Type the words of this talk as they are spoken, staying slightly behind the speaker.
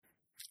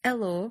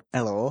Hello.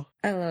 Hello.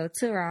 Hello,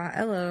 Tarrare.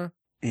 Hello.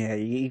 Yeah,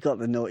 you got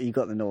the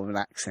northern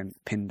accent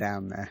pinned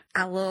down there.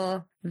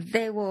 Hello.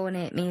 They won't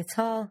hit me at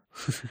all.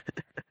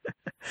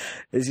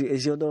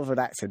 Is your northern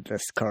accent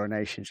just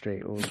Coronation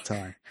Street all the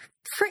time?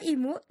 Pretty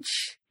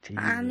much.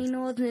 Jesus. How many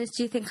northerners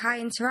do you think I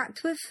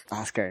interact with?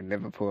 That's going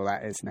Liverpool,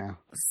 that is now.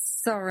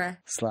 Sorry.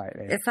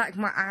 Slightly. It's like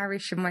my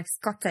Irish and my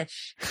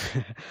Scottish.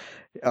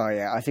 Oh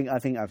yeah, I think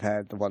I've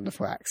heard the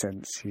wonderful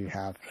accents you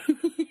have.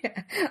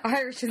 Yeah,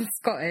 Irish and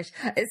Scottish.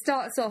 It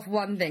starts off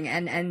one thing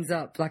and ends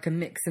up like a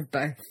mix of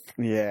both.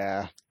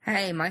 Yeah.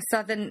 Hey, my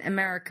Southern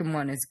American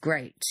one is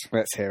great.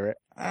 Let's hear it.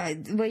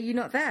 Were you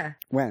not there?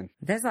 When?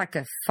 There's like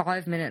a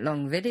 5-minute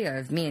long video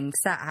of me and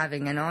Sat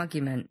having an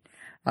argument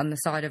on the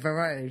side of a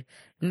road.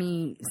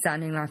 Me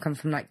sounding like I'm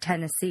from like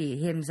Tennessee,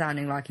 him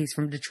sounding like he's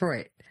from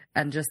Detroit,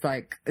 and just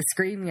like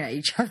screaming at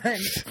each other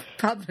in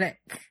public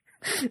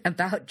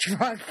about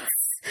drugs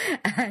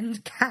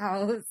and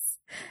cows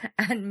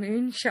and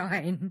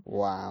moonshine.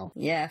 Wow.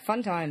 Yeah,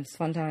 fun times.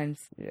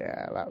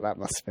 Yeah, that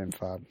must have been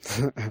fun.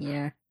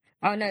 Yeah.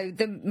 Oh no,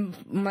 the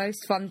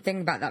most fun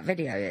thing about that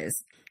video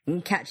is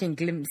catching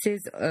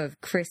glimpses of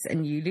Chris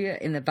and Yulia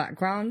in the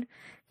background,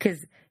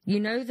 because you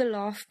know the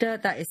laughter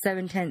that is so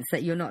intense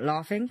that you're not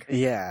laughing?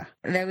 Yeah.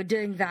 They were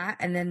doing that,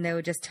 and then they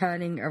were just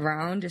turning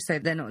around just so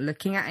they're not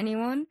looking at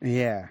anyone.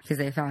 Yeah. Because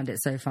they found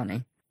it so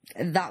funny.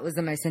 That was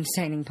the most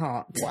entertaining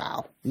part.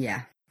 Wow.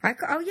 Yeah.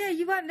 Oh, yeah,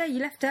 you weren't there. You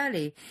left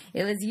early.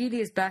 It was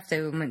Yulia's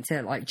birthday. We went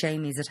to, like,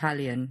 Jamie's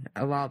Italian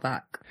a while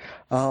back.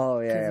 Oh,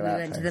 yeah. Because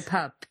we went to the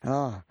pub.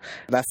 Oh,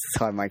 that's the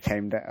time I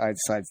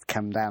decided to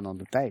come down on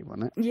the date,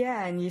 wasn't it?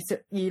 Yeah, and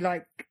you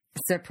like,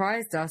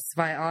 surprised us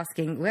by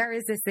asking, where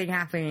is this thing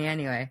happening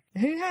anyway?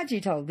 Who had you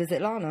told? Was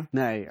it Lana?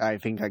 No, I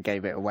think I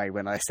gave it away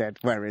when I said,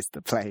 where is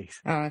the place?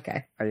 Oh,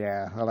 okay.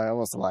 Yeah, well, I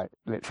was, like,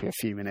 literally a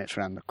few minutes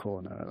around the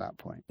corner at that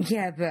point.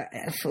 Yeah, but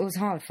it was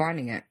hard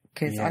finding it.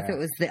 Because I thought it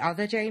was the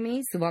other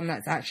Jamie's, the one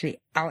that's actually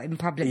out in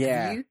public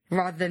view,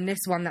 rather than this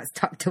one that's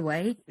tucked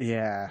away.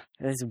 Yeah,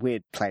 it's a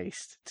weird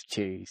place to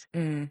choose.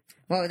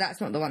 Well,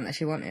 that's not the one that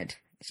she wanted.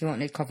 She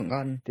wanted Covent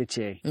Garden. Did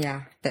she?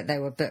 Yeah, that they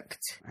were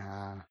booked.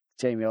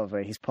 Jamie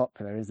Oliver, he's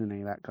popular, isn't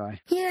he, that guy?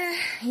 Yeah,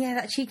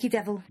 that cheeky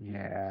devil.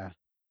 Yeah.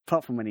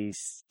 Apart from when he's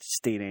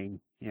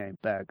stealing,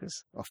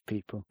 burgers off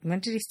people. When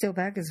did he steal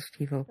burgers off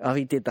people? Oh,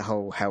 he did the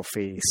whole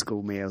healthy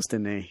school meals,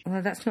 didn't he?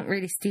 Well, that's not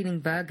really stealing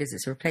burgers,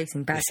 it's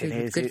replacing bad food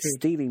with good It's food.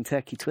 stealing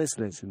turkey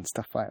Twizzlers and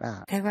stuff like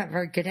that. They weren't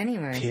very good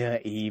anyway. Pure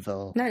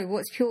evil. No,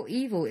 what's pure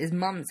evil is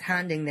mums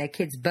handing their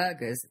kids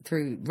burgers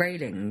through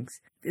railings.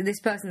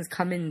 This person's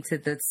come into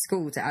the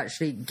school to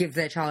actually give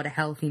their child a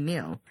healthy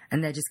meal,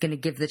 and they're just going to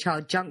give the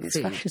child junk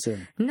food.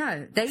 Fascism.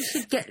 No, they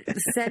should get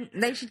sent.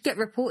 They should get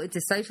reported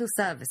to social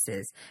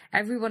services.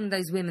 Every one of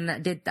those women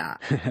that did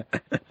that.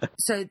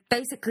 So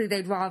basically,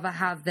 they'd rather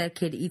have their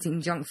kid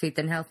eating junk food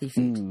than healthy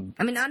food.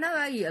 I mean, I know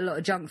I eat a lot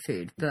of junk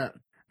food, but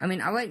I mean,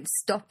 I won't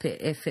stop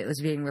it if it was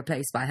being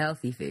replaced by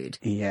healthy food.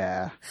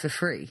 Yeah. For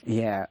free.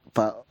 Yeah,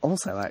 but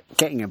also, like,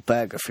 getting a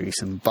burger through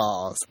some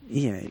bars,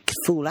 it could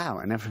fall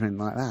out and everything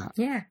like that.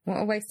 Yeah,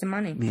 what a waste of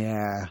money.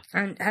 Yeah.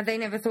 And have they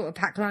never thought of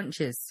packed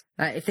lunches?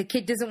 Like, if the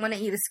kid doesn't want to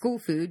eat the school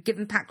food, give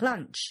them packed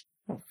lunch.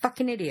 What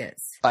fucking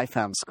idiots. I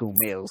found school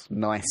meals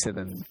nicer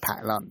than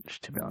packed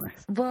lunch, to be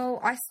honest. Well,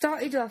 I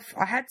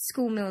had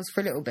school meals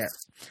for a little bit,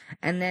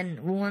 and then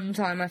one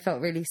time I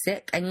felt really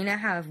sick, and you know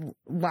how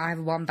I have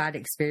one bad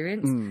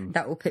experience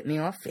that will put me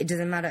off? It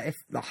doesn't matter if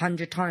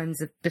 100 times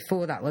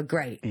before that were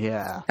great.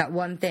 Yeah. That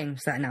one thing,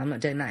 so no, I'm not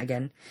doing that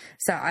again.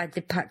 So I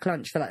did packed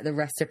lunch for like the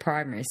rest of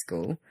primary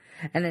school,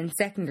 and then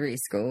secondary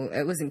school,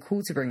 it wasn't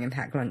cool to bring in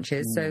packed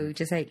lunches, so we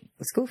just ate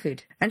school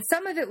food. And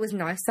some of it was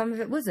nice, some of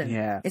it wasn't.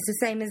 Yeah. It's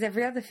the same as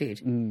every other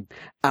food.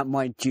 At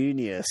my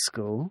junior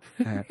school,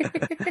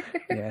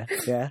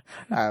 yeah.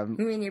 You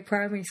mean your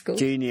primary school?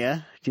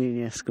 Junior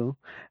school.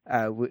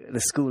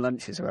 The school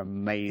lunches were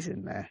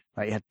amazing there.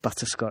 Like, you had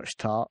butterscotch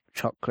tart,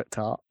 chocolate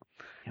tart.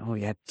 Oh,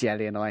 you had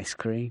jelly and ice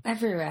cream.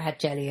 Everywhere had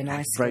jelly and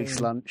ice cream. Roast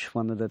lunch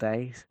one of the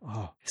days.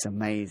 Oh, it's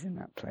amazing,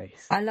 that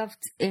place. I loved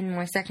in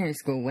my secondary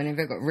school,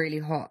 whenever it got really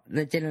hot,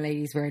 the dinner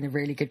ladies were in a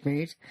really good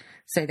mood.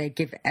 So they'd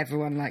give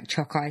everyone like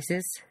choc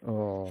ices,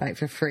 like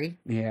for free.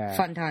 Yeah.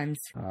 Fun times.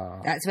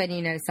 Oh. That's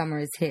when summer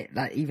is hit.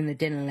 Like even the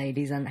dinner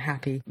ladies aren't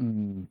happy.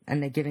 And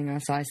they're giving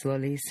us ice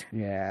lollies.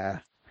 Yeah.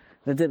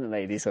 The dinner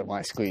ladies at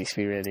my school used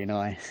to be really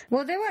nice.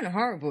 Well, they weren't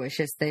horrible, it's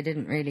just they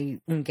didn't really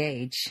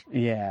engage.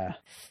 Yeah.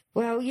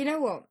 Well, you know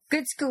what?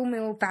 Good school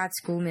meal, bad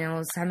school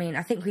meals. I mean,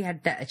 I think we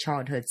had better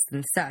childhoods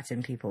than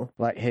certain people.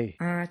 Like who?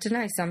 I don't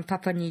know, some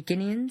Papua New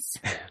Guineans.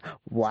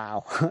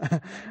 Wow.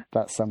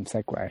 That's some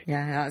segue.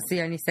 Yeah, that's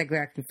the only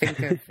segue I can think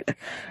of,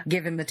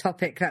 given the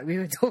topic that we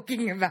were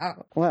talking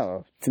about.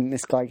 Well, didn't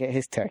this guy get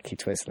his turkey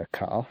Twizzler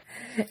cut off?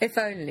 If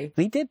only.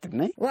 He did, didn't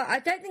he? Well,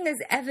 I don't think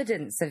there's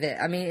evidence of it.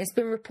 I mean, it's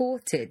been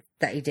reported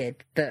that he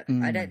did, but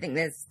I don't think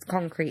there's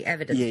concrete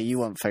evidence. Yeah, you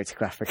want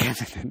photographic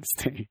evidence,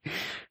 do you?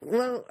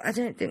 Well, I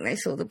don't think they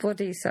saw the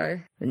body, so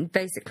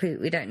basically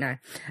we don't know.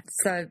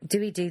 So, do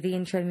we do the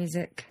intro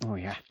music? Oh,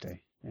 you have to.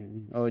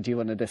 Or do you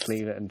want to just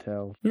leave it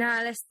until...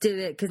 Nah, let's do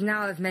it, because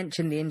now I've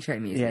mentioned the intro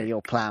music. Yeah,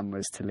 your plan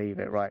was to leave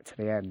it right to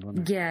the end,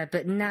 wasn't it? Yeah,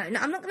 but no,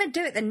 I'm not going to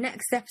do it the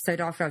next episode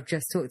after I've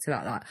just talked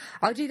about that.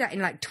 I'll do that in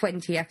like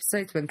 20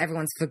 episodes when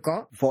everyone's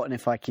forgot. What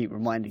if I keep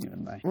reminding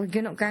them, though? Well,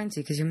 you're not going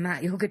to, because you're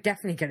mad. You're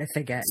definitely going to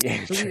forget. Yeah,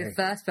 You'll be true. the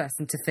first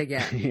person to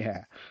forget.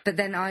 Yeah. But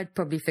then I'd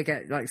probably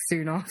forget like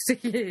soon after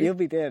you. You'll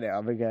be doing it.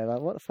 I'll be going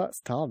like, what the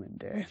fuck's Tarmin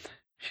doing?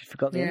 She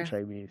forgot the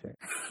intro music.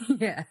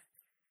 Yeah.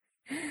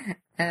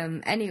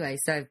 Anyway,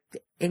 so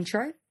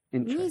intro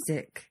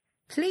music,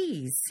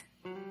 please.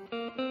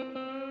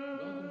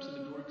 Welcome to the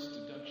Dorks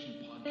Deduction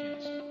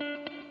Podcast,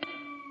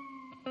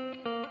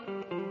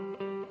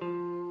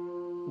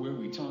 where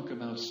we talk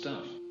about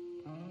stuff.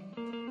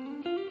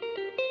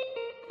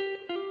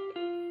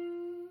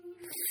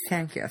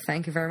 Thank you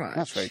very much.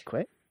 That's very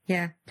quick.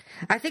 Yeah,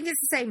 I think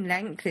it's the same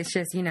length. It's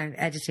just,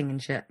 editing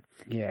and shit.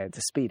 Yeah,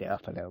 to speed it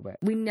up a little bit.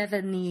 We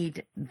never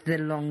need the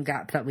long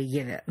gap that we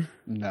give it.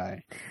 No.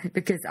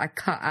 Because I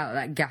cut out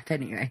that gap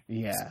anyway.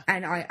 Yeah.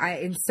 And I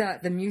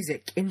insert the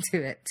music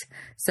into it.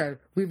 So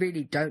we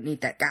really don't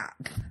need that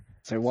gap.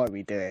 So why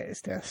we do it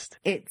is just...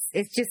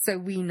 It's just so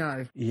we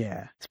know.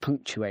 Yeah, it's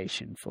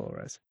punctuation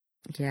for us.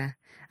 Yeah.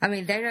 I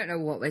mean, they don't know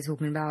what we're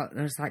talking about.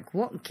 And it's like,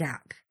 what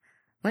gap?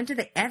 When do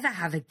they ever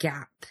have a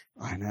gap?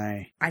 I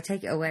know. I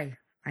take it away.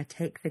 I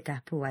take the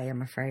gap away,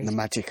 I'm afraid. The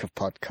magic of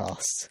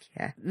podcasts.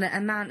 Yeah. The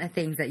amount of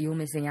things that you're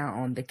missing out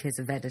on because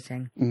of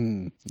editing.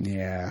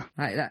 Yeah.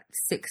 Like that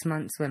 6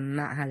 months when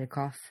Matt had a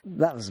cough.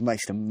 That was the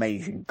most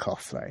amazing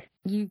cough, though.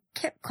 You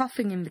kept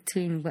coughing in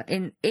between,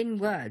 in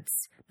words.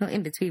 Not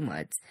in between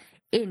words.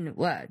 In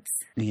words.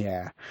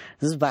 Yeah.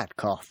 This is a bad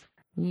cough.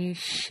 You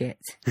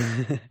shit.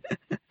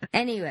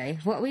 Anyway,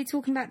 what are we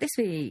talking about this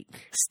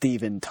week?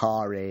 Steven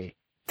Tari.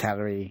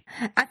 Tarrare.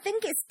 I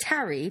think it's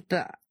Tari,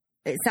 but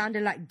it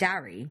sounded like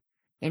Dari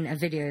in a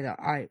video that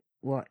I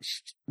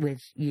watched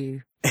with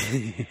you.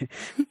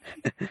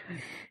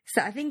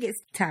 So I think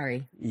it's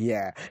Tari.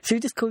 Yeah. Should we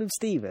just call him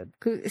Steven?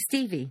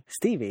 Stevie.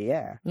 Stevie,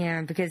 yeah.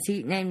 Yeah, because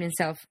he named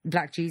himself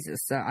Black Jesus,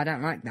 so I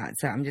don't like that.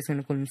 So I'm just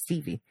going to call him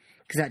Stevie,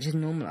 because that just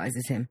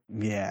normalises him.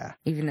 Yeah.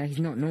 Even though he's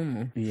not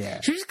normal.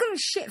 Yeah. Should we just call him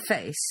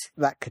Shitface?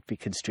 That could be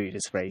construed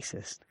as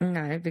racist.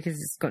 No, because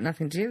it's got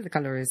nothing to do with the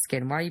colour of his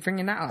skin. Why are you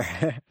bringing that up?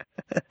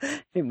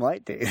 It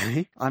might do.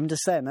 I'm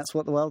just saying, that's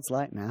what the world's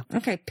like now.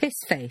 Okay, Piss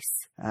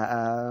Face.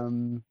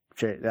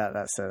 True,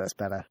 that's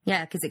better.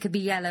 Yeah, because it could be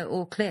yellow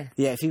or clear.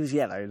 Yeah, if he was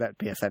yellow, that'd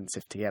be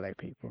offensive to yellow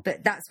people.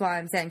 But that's why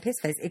I'm saying Piss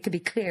Face. It could be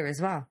clear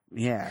as well.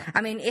 Yeah.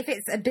 I mean, if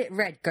it's a bit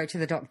red, go to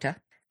the doctor,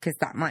 because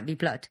that might be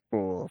blood.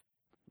 Or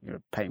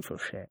you're painful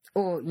shit.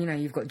 Or,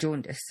 you've got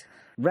jaundice.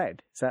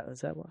 Red? Is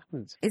that what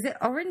happens? Is it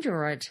orange or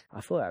red?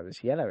 I thought that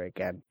was yellow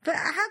again. But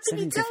how can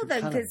you tell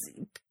them? Because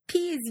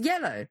pee is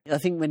yellow. I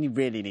think when you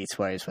really need to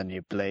worry is when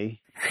you're blue.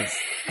 'Cause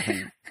I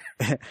think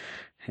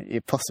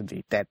you're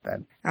possibly dead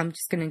then. I'm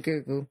just going to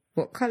Google,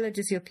 what colour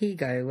does your pee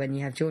go when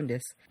you have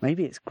jaundice?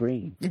 Maybe it's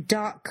green.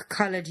 Dark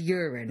coloured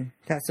urine.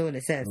 That's all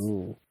it says.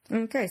 Ooh.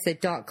 Okay, so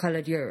dark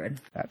coloured urine.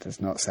 That does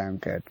not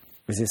sound good.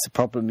 Is this a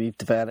problem you've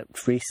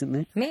developed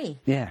recently?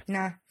 Me? Yeah.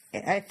 Nah.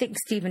 I think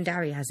Steven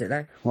Tari has it,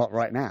 though. What,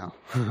 right now?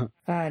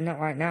 Not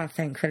right now,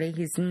 thankfully.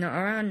 He's not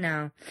around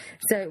now.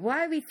 So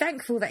why are we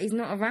thankful that he's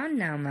not around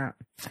now, Matt?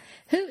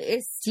 Who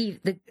is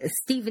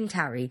Steven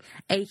Tari,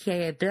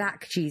 a.k.a.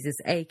 Black Jesus,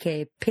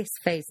 a.k.a. Piss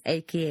Face,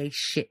 a.k.a.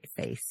 Shit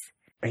Face?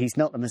 He's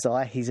not the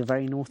Messiah. He's a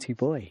very naughty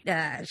boy.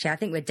 Actually, I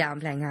think we're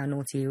downplaying how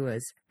naughty he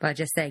was by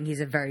just saying he's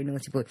a very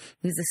naughty boy.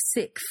 He was a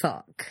sick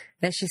fuck.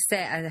 Let's just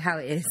say it as how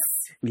it is.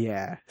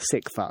 Yeah,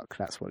 sick fuck.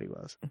 That's what he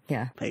was.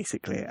 Yeah.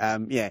 Basically.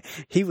 Yeah,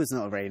 he was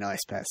not a very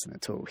nice person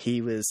at all. He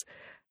was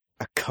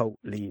a cult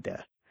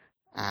leader,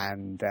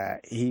 and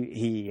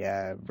he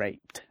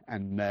raped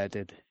and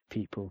murdered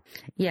people.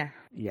 Yeah.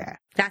 Yeah.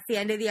 That's the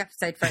end of the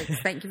episode,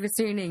 folks. Thank you for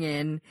tuning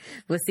in.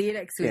 We'll see you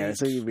next week. Yeah,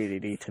 that's all you really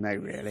need to know,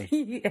 really.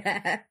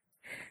 Yeah.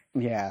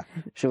 Yeah.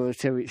 Shall we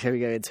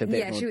go into a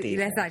bit more detail?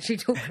 Let's actually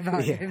talk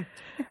about him.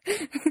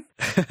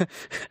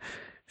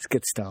 It's a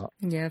good start.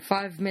 Yeah,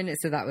 5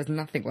 minutes of that was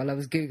nothing while I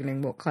was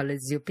Googling what colour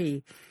is your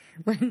pee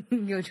when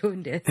you're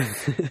jaundiced.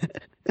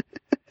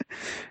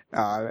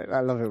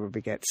 I love it when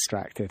we get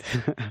distracted.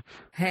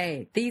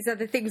 Hey, these are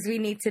the things we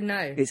need to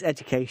know. It's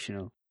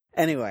educational.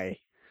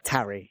 Anyway,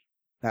 Tari.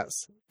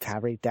 That's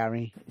Tari,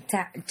 Dari.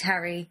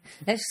 Tari.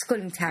 Let's just call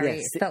him Tari. Yeah,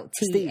 it's spelled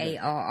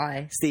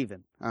T-A-R-I.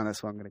 Stephen. Oh,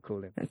 that's what I'm going to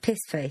call him. Piss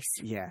face.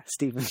 Yeah,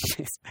 Stephen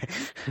Piss.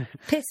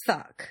 Piss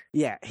fuck.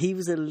 Yeah, he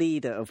was a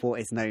leader of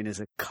what is known as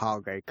a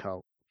cargo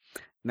cult.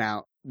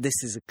 Now, this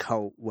is a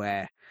cult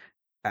where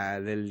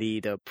the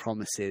leader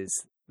promises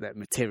that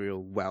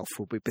material wealth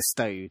will be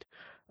bestowed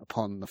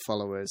upon the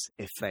followers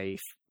if they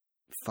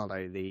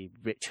follow the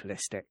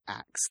ritualistic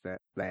acts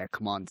that they are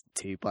commanded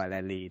to by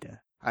their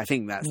leader. I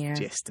think that's the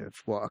gist of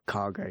what a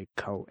cargo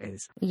cult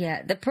is.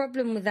 Yeah, the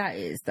problem with that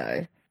is,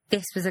 though,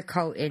 this was a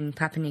cult in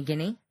Papua New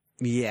Guinea.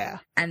 Yeah.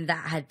 And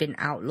that had been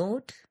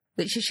outlawed,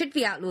 which it should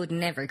be outlawed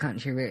in every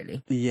country,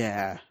 really.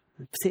 Yeah,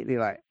 particularly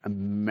like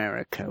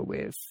America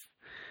with,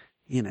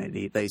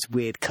 those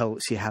weird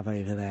cults you have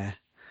over there.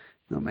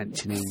 Not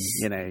mentioning,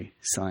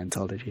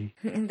 Scientology.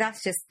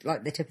 That's just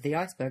like the tip of the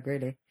iceberg,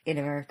 really, in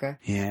America.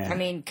 Yeah. I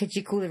mean, could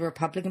you call the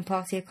Republican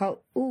Party a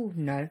cult? Oh,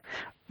 no.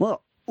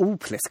 Well, all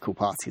political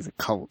parties are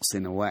cults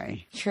in a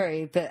way.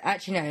 True, but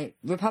actually, no.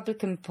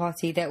 Republican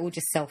Party, they're all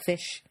just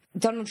selfish.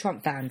 Donald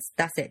Trump fans,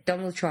 that's it.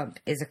 Donald Trump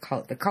is a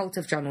cult. The cult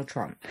of Donald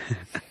Trump.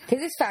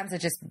 Because his fans are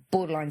just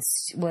borderline...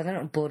 Well, they're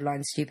not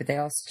borderline stupid. They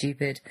are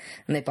stupid.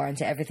 And they buy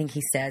into everything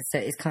he says. So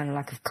it's kind of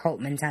like a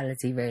cult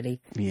mentality, really.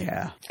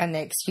 Yeah. And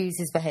they excuse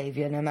his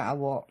behaviour no matter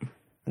what.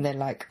 And they're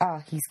like,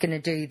 he's going to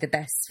do the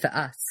best for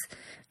us.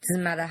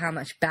 Doesn't matter how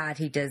much bad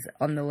he does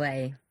on the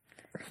way.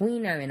 We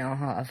know in our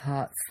heart of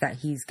hearts that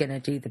he's going to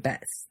do the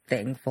best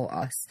thing for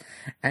us.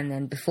 And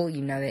then before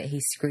you know it,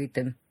 he's screwed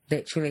them.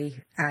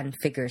 Literally and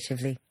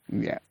figuratively.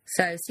 Yeah.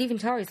 So Steven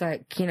Tari's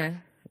like,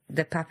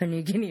 the Papua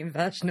New Guinean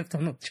version of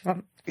Donald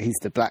Trump. He's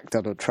the Black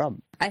Donald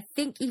Trump. I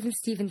think even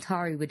Steven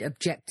Tari would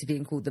object to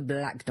being called the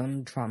Black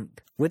Donald Trump.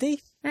 Would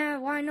he? Yeah,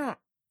 why not?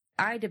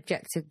 I'd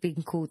object to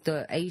being called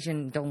the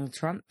Asian Donald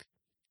Trump.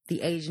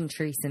 The Asian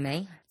Theresa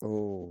May.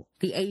 Oh.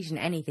 The Asian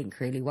anything,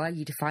 really. Why are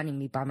you defining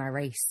me by my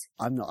race?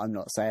 I'm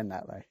not saying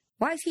that, though.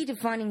 Why is he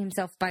defining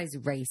himself by his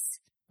race?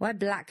 Why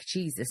Black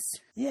Jesus?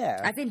 Yeah.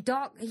 I think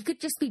he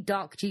could just be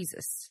Dark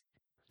Jesus.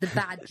 The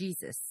bad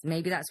Jesus.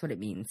 Maybe that's what it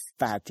means.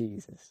 Bad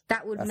Jesus.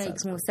 That would make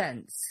more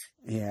sense.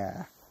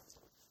 Yeah.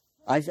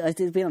 I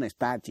to be honest,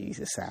 bad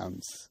Jesus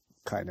sounds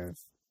kind of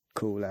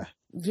cooler.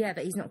 Yeah,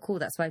 but he's not cool.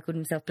 That's why he called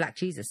himself Black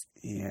Jesus.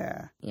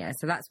 Yeah. Yeah,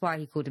 so that's why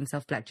he called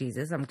himself Black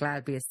Jesus. I'm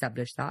glad we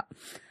established that.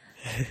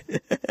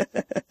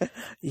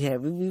 Yeah,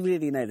 we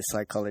really know the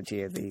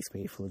psychology of these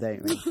people,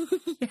 don't we?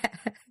 Yeah.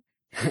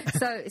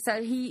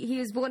 So he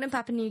was born in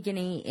Papua New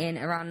Guinea in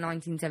around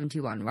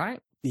 1971,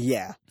 right?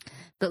 Yeah.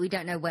 But we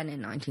don't know when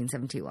in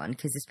 1971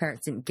 because his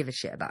parents didn't give a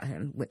shit about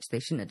him, which they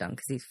shouldn't have done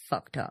because he's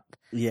fucked up.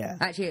 Yeah.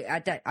 Actually,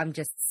 I'm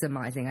just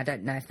surmising. I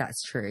don't know if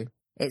that's true.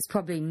 It's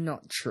probably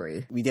not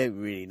true. We don't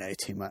really know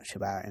too much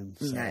about him.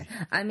 So. No.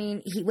 I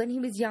mean, when he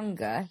was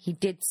younger, he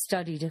did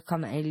study to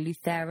become a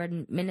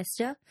Lutheran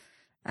minister.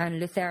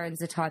 And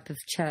Lutheran's a type of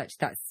church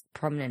that's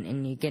prominent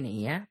in New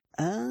Guinea, yeah?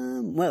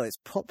 Well, it's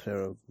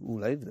popular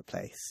all over the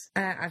place.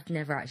 I've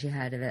never actually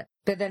heard of it.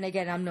 But then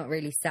again, I'm not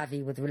really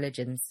savvy with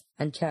religions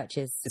and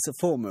churches. It's a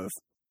form of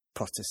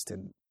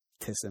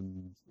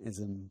Protestantism.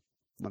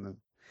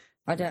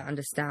 I don't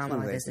understand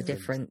why there's a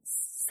difference,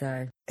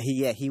 so...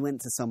 He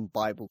went to some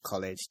Bible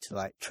college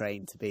to,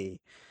 train to be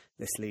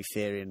this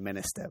Lutheran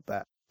minister,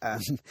 but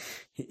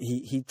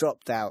he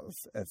dropped out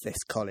of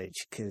this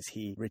college because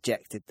he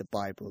rejected the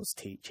Bible's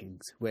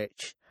teachings,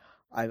 which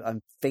I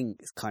think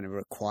is kind of a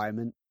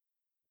requirement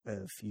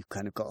of you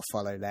kind of got to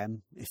follow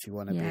them if you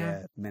want to be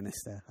a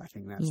minister. I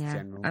think that's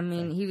general. I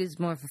mean, he was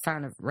more of a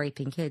fan of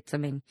raping kids. I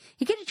mean,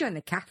 he could have joined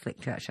the Catholic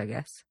Church, I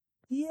guess.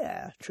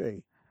 Yeah,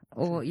 true.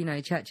 Or,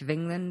 Church of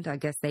England, I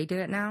guess they do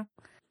it now.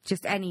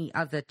 Just any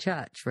other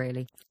church,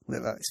 really.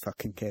 Look like these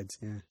fucking kids,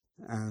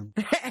 yeah.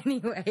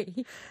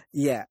 Anyway.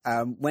 Yeah,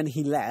 when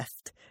he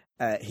left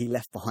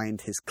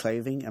behind his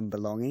clothing and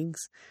belongings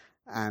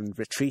and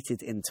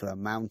retreated into a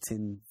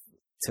mountain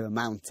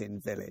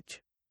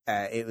village.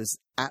 It was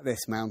at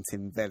this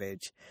mountain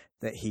village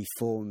that he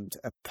formed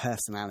a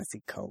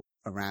personality cult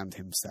around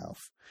himself.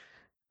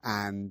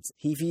 And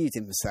he viewed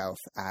himself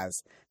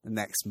as the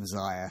next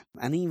Messiah,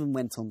 and he even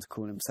went on to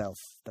call himself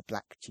the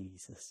Black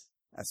Jesus,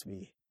 as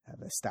we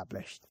have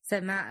established.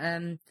 So,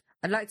 Matt,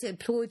 I'd like to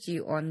applaud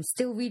you on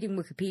still reading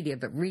Wikipedia,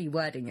 but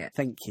rewording it.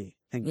 Thank you.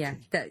 Thank you.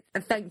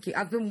 Thank you.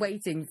 I've been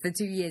waiting for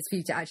 2 years for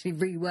you to actually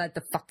reword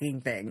the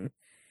fucking thing.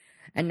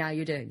 And now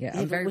you're doing it.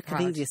 I'm very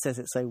proud. Wikipedia says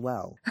it so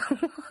well.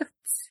 What?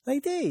 They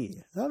do.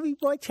 I mean,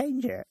 why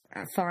change it?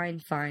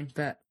 Fine.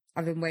 But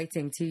I've been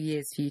waiting 2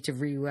 years for you to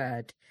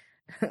reword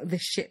the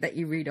shit that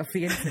you read off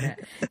the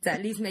internet to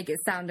at least make it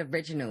sound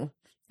original.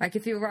 Like,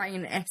 if you're writing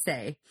an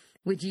essay,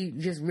 would you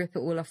just rip it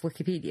all off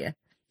Wikipedia?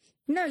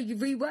 No, you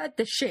reword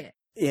the shit.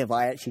 Yeah, but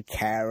I actually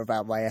care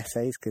about my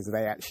essays because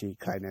they actually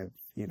kind of,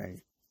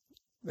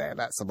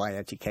 that's my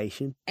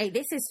education. Hey,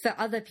 this is for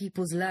other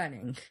people's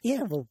learning.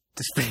 Yeah, well,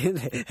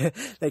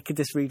 they could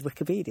just read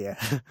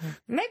Wikipedia.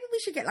 Maybe we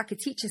should get a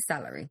teacher's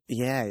salary.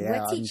 Yeah.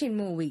 We're teaching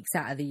more weeks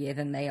out of the year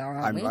than they are,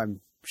 aren't we? I'm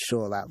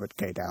sure that would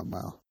go down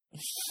well.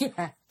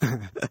 Yeah.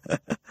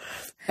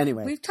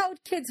 Anyway. We've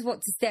told kids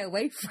what to stay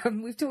away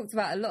from. We've talked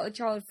about a lot of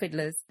child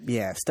fiddlers.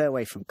 Yeah, stay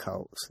away from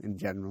cults in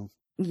general.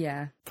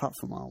 Yeah. Apart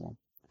from our one.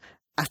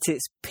 At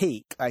its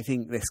peak, I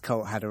think this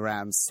cult had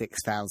around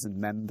 6,000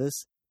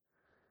 members.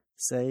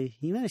 So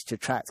he managed to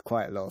attract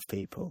quite a lot of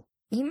people.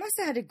 He must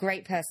have had a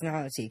great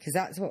personality, because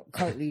that's what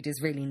cult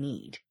leaders really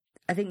need.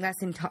 I think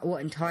that's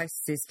what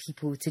entices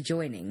people to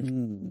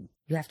joining.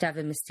 You have to have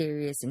a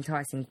mysterious,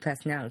 enticing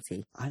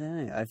personality. I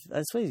don't know.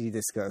 I suppose you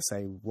just got to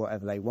say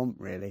whatever they want,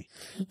 really.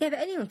 Yeah, but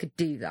anyone could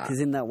do that.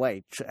 Because in that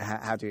way,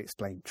 how do you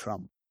explain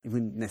Trump? It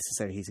wouldn't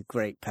necessarily, he's a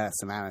great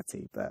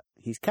personality, but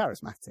he's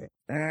charismatic.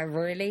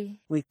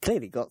 Really? We've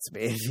clearly got to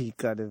be if you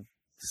kind of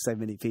so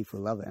many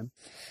people love him.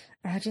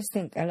 I just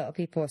think a lot of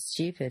people are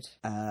stupid.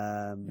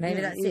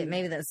 Maybe that's it.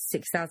 Maybe that's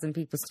 6,000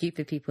 people,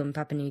 stupid people in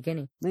Papua New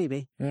Guinea.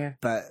 Maybe. Yeah.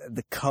 But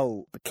the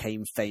cult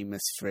became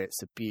famous for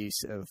its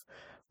abuse of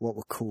what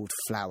were called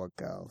flower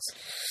girls.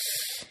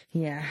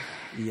 Yeah.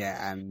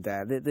 Yeah, and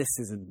this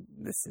isn't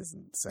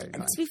so nice.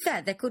 And to be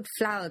fair, they're called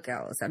flower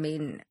girls. I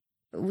mean,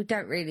 we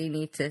don't really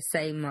need to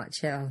say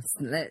much else.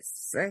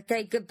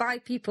 Okay, goodbye,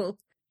 people.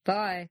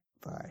 Bye.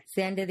 Bye. It's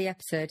the end of the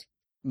episode.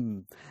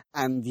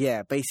 And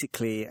yeah,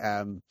 basically,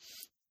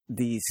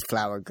 these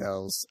flower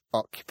girls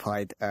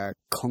occupied a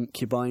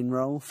concubine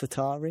role for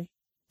Tari,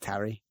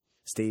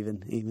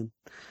 Steven, even.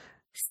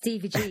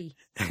 Stevie G.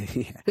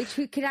 Yeah. Which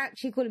we could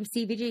actually call him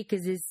Stevie G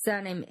because his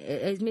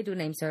middle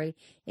name,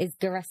 is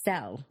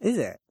Garacel. Is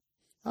it?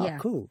 Oh, yeah.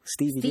 Cool.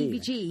 Stevie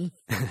G.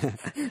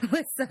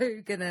 We're so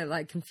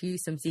gonna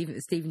confuse some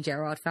Steven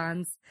Gerrard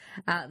fans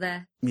out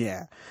there.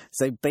 Yeah.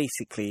 So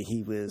basically,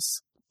 he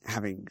was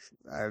having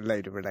a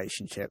load of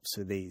relationships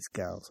with these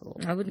girls. Or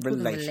I wouldn't call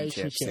them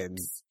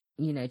relationships.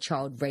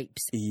 Child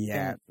rapes.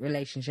 Yeah.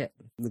 Relationship.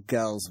 The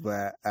girls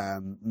were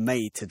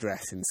made to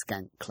dress in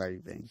scant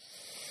clothing.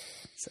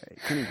 So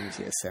it kind of gives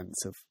you a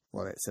sense of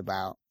what it's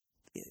about.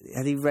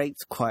 Had he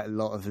raped quite a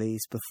lot of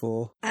these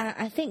before?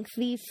 I think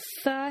the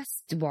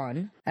first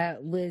one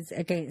was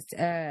against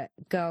a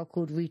girl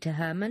called Rita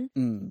Herman.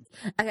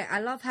 Okay,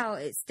 I love how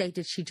it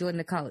stated she joined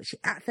the cult.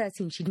 At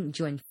 13, she didn't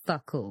join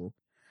fuck all.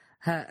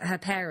 Her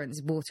parents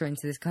brought her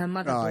into this. Her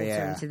mother brought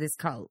her into this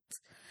cult,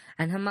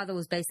 and her mother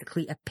was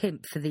basically a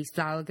pimp for these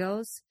flower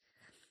girls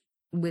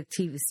with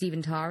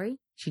Steven Tari.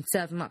 She'd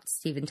serve them up to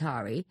Steven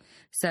Tari.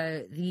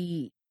 So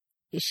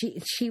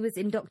she was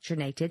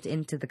indoctrinated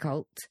into the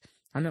cult.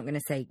 I'm not going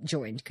to say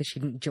joined because she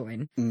didn't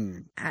join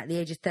at the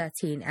age of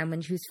 13. And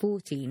when she was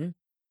 14,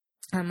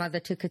 her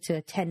mother took her to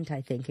a tent, I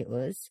think it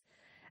was,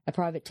 a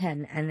private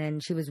tent. And then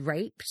she was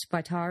raped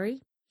by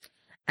Tari.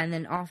 And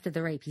then after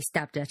the rape, he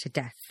stabbed her to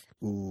death.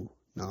 Ooh,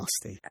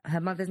 nasty. Her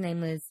mother's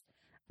name was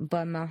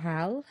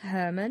Bamahal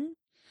Herman.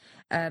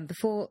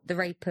 Before the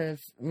rape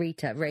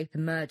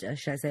and murder,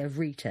 should I say, of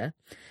Rita,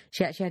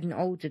 she actually had an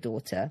older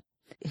daughter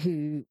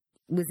who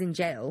was in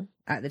jail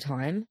at the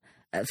time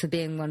for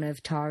being one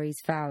of Tari's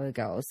flower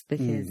girls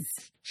because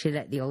she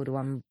let the older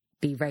one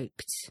be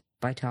raped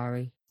by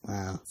Tari.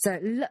 Wow. So,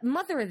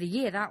 Mother of the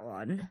Year, that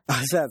one. I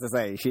was about to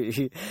say,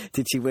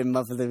 did she win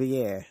Mother of the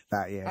Year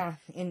that year?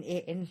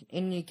 In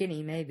New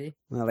Guinea, maybe.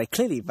 Well, they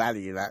clearly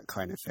value that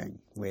kind of thing,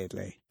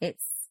 weirdly.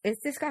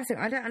 It's disgusting.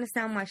 I don't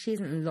understand why she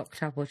isn't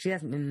locked up or she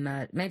hasn't been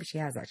murdered. Maybe she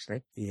has,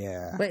 actually.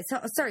 Yeah. Wait,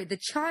 sorry, the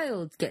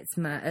child gets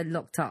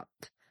locked up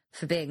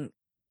for being,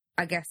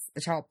 I guess,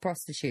 a child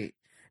prostitute.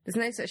 There's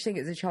no such thing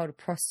as a child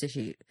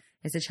prostitute.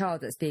 It's a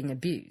child that's being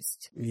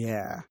abused.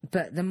 Yeah.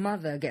 But the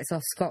mother gets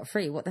off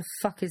scot-free. What the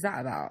fuck is that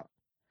about?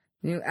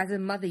 As a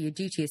mother, your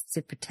duty is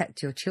to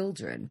protect your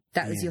children.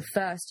 That was your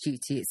first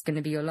duty. It's going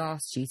to be your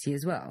last duty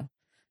as well.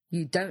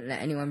 You don't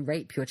let anyone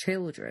rape your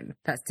children.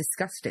 That's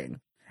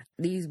disgusting.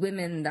 These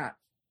women that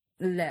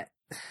let...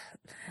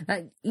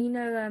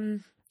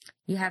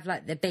 you have,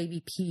 the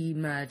baby P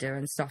murder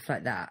and stuff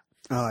like that.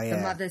 Oh, yeah.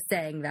 The mother's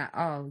saying that,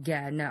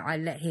 I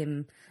let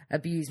him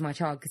abuse my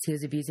child because he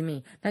was abusing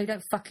me. No, you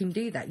don't fucking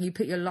do that. You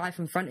put your life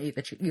in front of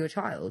your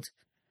child.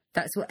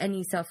 That's what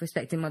any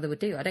self-respecting mother would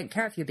do. I don't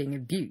care if you're being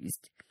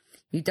abused.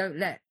 You don't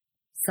let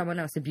someone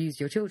else abuse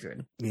your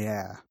children.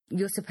 Yeah.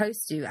 You're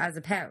supposed to, as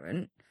a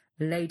parent,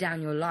 lay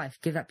down your life,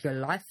 give up your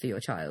life for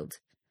your child.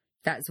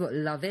 That's what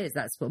love is.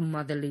 That's what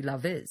motherly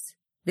love is.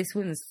 This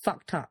woman's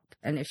fucked up.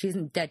 And if she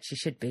isn't dead, she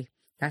should be.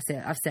 That's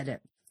it. I've said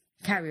it.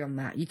 Carry on,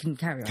 Matt. You can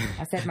carry on.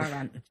 I said my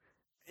rant.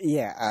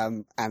 Yeah,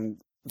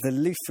 and the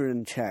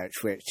Lutheran Church,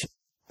 which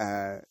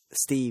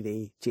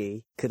Stevie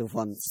G could have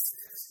once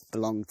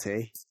belonged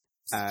to,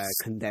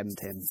 condemned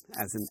him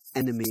as an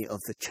enemy of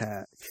the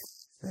church.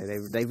 So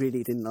they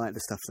really didn't like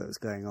the stuff that was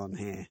going on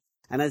here.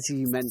 And as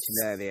you mentioned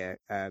earlier,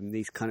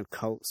 these kind of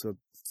cults were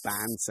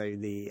banned, so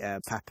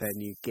the Papua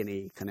New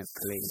Guinea kind of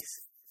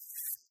police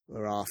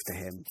were after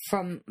him.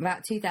 From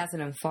about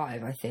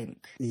 2005, I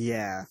think.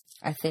 Yeah.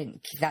 I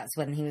think that's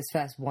when he was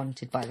first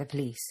wanted by the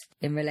police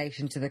in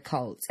relation to the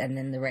cult and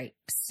then the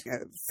rapes.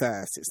 At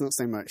first, it's not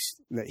so much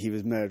that he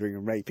was murdering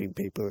and raping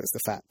people, it's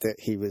the fact that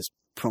he was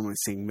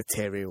promising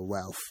material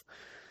wealth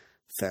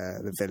for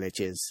the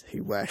villagers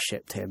who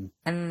worshipped him.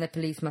 And then the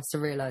police must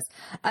have realised,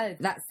 oh,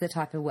 that's the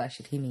type of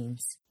worship he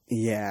means.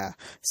 Yeah.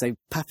 So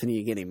Papua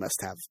New Guinea must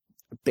have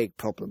a big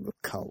problem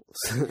with cults.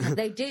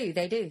 They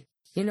do.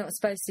 You're not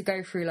supposed to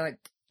go through,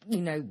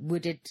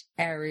 wooded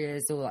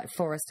areas or,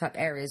 forest-type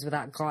areas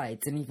without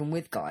guides, and even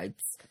with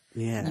guides,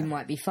 you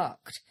might be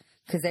fucked.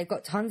 Because they've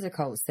got tons of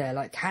cults there,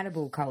 like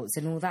cannibal cults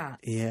and all that.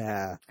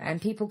 Yeah.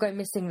 And people go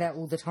missing there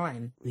all the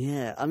time.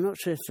 Yeah, I'm not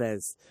sure if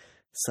there's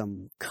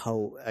some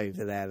cult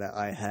over there that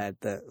I heard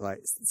that,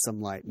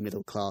 some,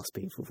 middle-class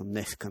people from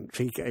this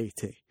country go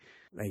to.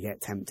 they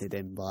get tempted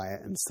in by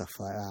it and stuff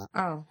like that.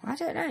 Oh, I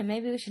don't know.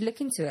 Maybe we should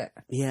look into it.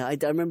 Yeah, I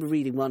remember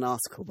reading one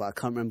article, but I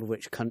can't remember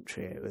which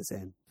country it was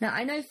in. Now,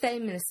 I know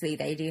famously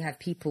they do have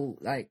people,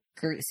 like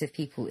groups of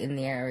people in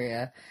the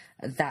area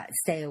that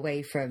stay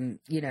away from,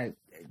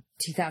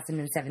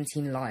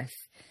 2017 life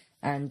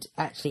and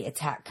actually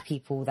attack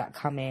people that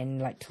come in,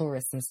 like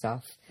tourists and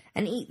stuff,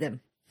 and eat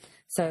them.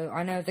 So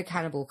I know the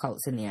cannibal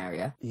cults in the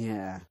area.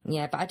 Yeah.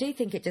 Yeah, but I do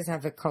think it does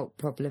have a cult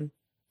problem.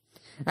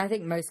 I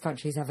think most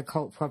countries have a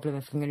cult problem,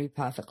 if I'm going to be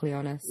perfectly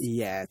honest.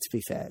 Yeah, to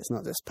be fair, it's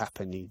not just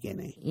Papua New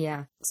Guinea.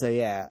 Yeah. So,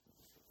 yeah,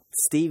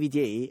 Stevie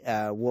G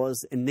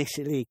was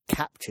initially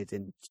captured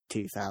in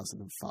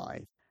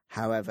 2005.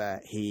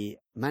 However, he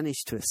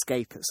managed to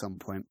escape at some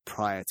point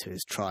prior to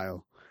his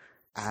trial,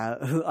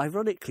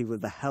 ironically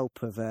with the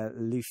help of a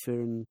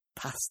Lutheran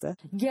pastor.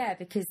 Yeah,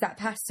 because that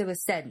pastor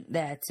was sent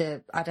there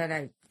to, I don't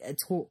know,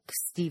 talk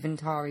Steven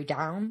Tari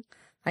down,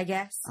 I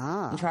guess,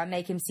 and try and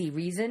make him see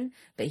reason,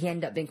 but he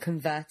ended up being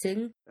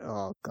converting.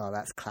 Oh, God,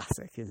 that's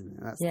classic, isn't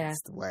it?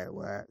 That's the way it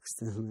works,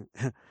 isn't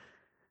it?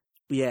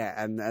 Yeah,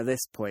 and at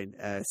this point,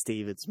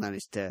 Stevens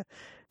managed to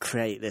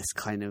create this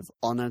kind of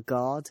honour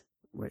guard,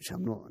 which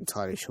I'm not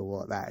entirely sure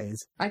what that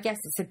is. I guess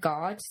it's a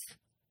guard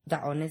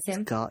that honours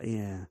him.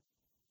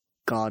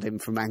 Guard him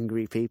from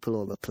angry people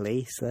or the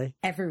police, though.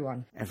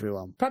 Everyone.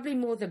 Probably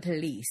more than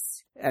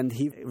police. And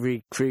he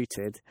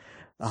recruited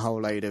a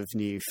whole load of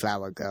new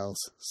flower girls,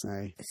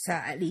 so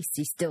at least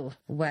he's still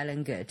well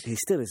and good. He's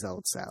still his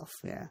old self,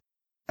 yeah.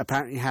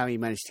 Apparently how he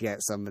managed to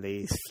get some of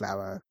these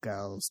flower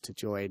girls to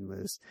join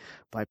was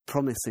by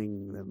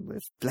promising them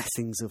with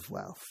blessings of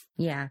wealth.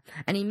 Yeah,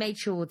 and he made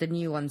sure the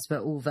new ones were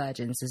all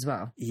virgins as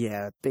well.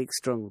 Yeah, big,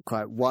 strong,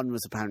 quite. One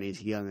was apparently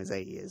as young as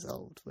 8 years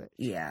old.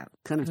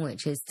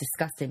 Which is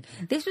disgusting.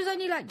 This was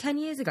only like 10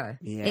 years ago.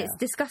 Yeah. It's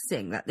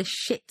disgusting that this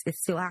shit is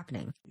still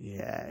happening.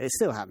 Yeah, it's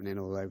still happening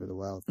all over the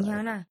world, though. Yeah,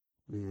 I know.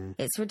 Yeah.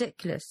 It's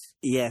ridiculous.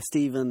 Yeah,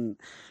 Stephen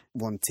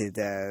wanted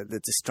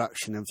the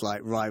destruction of like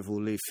rival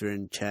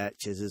Lutheran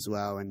churches as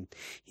well, and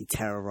he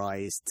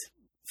terrorised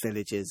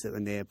villages that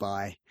were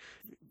nearby.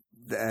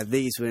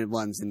 These were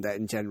ones that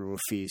in general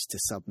refused to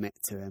submit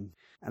to him.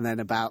 And then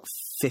about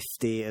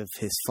 50 of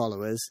his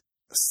followers,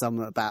 some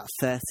about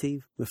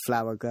 30 were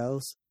flower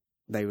girls.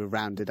 They were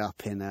rounded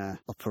up in an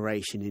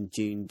operation in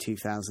June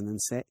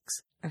 2006.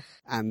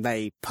 And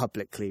they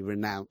publicly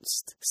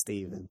renounced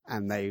Stephen,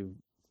 and they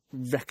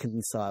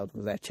reconciled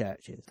with their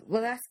churches.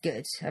 Well, that's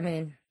good. I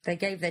mean, they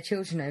gave their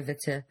children over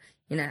to,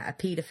 a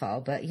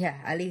paedophile, but yeah,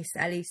 at least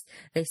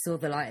they saw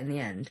the light in the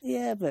end.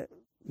 Yeah, but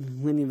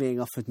when you're being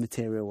offered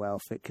material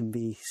wealth, it can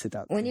be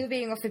seductive. When you're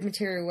being offered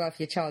material wealth,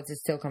 your child will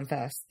still come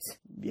first.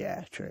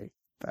 Yeah, true.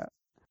 But,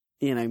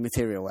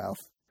 material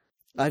wealth.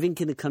 I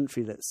think in a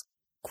country that's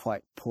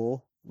quite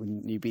poor,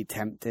 wouldn't you be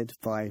tempted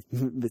by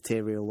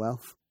material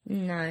wealth?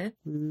 No,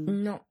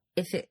 not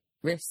if it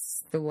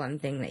risks the one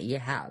thing that you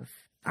have.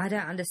 I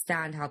don't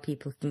understand how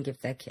people can give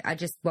their kid. I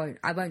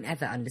won't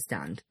ever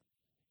understand.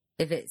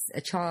 If it's a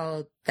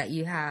child that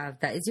you have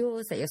that is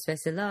yours, that you're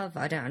supposed to love,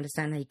 I don't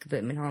understand how you could put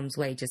them in harm's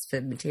way just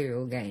for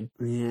material gain.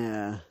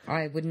 Yeah.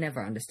 I would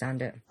never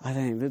understand it. I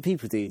don't know, but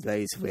people do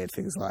loads of weird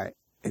things like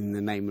in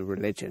the name of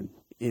religion,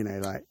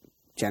 like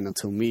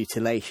genital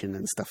mutilation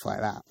and stuff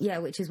like that. Yeah,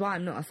 which is why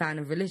I'm not a fan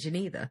of religion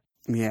either.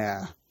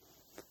 Yeah.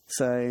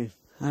 So,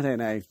 I don't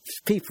know.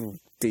 People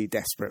do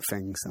desperate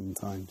things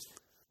sometimes.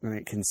 And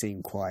it can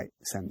seem quite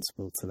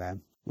sensible to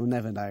them. We'll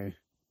never know,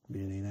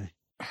 really, though.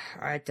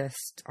 I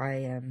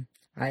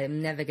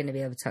am never going to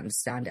be able to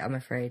understand it, I'm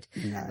afraid.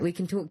 No. We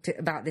can talk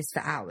about this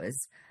for hours.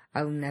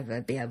 I will never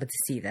be able to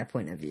see their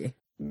point of view.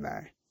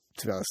 No.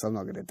 To be honest, I'm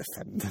not going to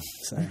defend them,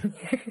 so...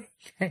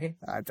 Okay.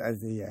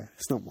 Yeah,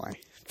 it's not my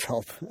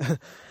job.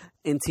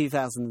 In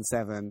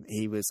 2007,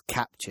 he was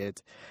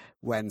captured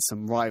when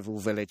some rival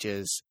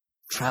villagers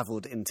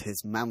travelled into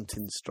his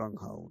mountain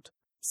stronghold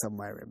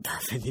somewhere in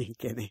Papua New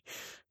Guinea.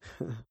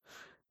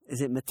 Is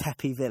it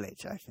Metepi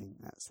village, I think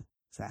is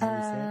that how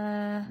you say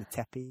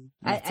it? Metepi?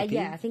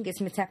 Yeah, I think it's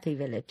Metepi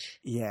village.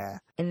 Yeah.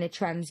 In the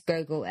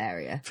Transgogol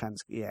area.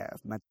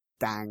 Of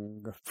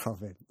Madang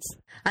province.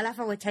 I love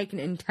how we're taking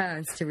it in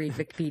turns to read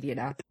Wikipedia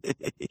now.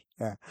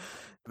 Yeah.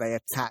 They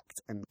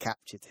attacked and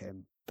captured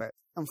him, but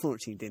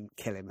unfortunately didn't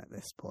kill him at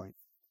this point.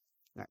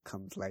 That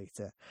comes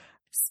later.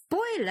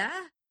 Spoiler!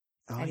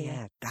 Oh, anyway.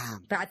 Yeah,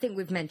 damn. But I think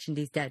we've mentioned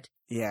he's dead.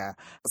 Yeah.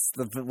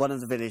 One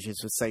of the villagers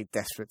was so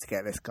desperate to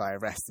get this guy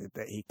arrested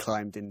that he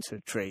climbed into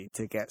a tree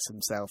to get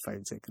some cell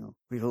phone signal.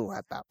 We've all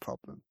had that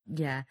problem.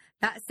 Yeah.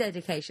 That's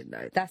dedication,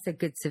 though. That's a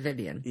good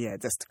civilian. Yeah,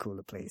 just to call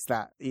the police.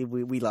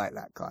 We like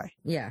that guy.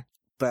 Yeah.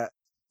 But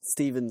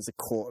Stephen's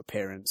court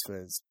appearance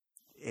was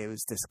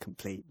this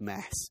complete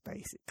mess,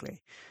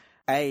 basically.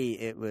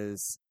 It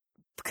was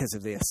because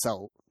of the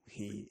assault.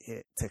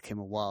 It took him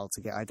a while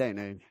to get... I don't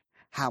know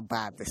how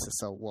bad this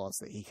assault was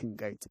that he couldn't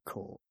go to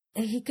court.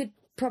 He could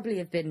probably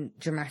have been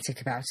dramatic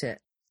about it.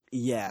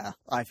 Yeah,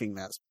 I think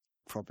that's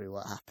probably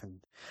what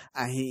happened.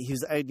 He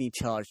was only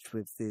charged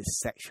with his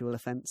sexual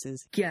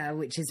offences. Yeah,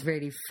 which is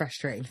really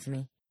frustrating for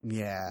me.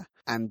 Yeah,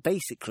 and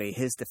basically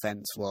his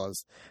defence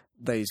was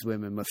those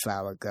women were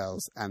flower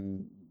girls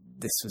and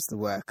this was the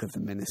work of the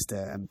minister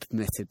and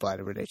permitted by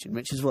the religion,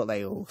 which is what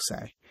they all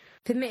say.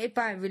 Permitted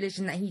by a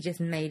religion that he just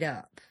made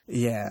up.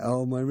 Yeah,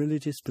 oh, my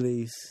religious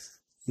beliefs,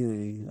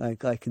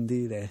 I can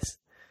do this.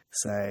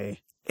 So,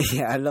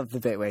 yeah, I love the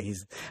bit where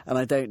and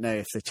I don't know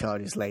if the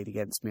charges laid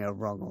against me are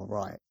wrong or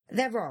right.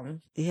 They're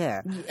wrong.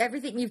 Yeah.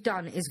 Everything you've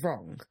done is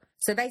wrong.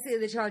 So basically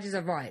the charges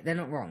are right, they're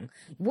not wrong.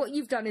 What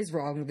you've done is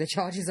wrong, the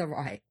charges are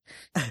right.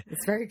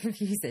 It's very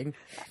confusing.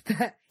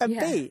 But, and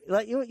yeah. B,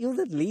 like, you're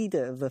the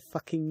leader of the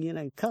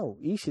fucking, cult.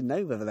 You should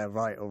know whether they're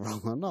right or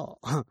wrong or not.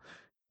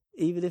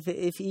 Even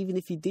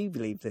if you do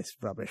believe this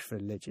rubbish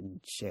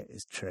religion shit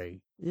is true,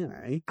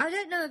 I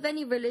don't know of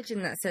any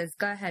religion that says,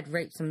 go ahead,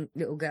 rape some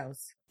little girls.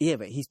 Yeah,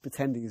 but he's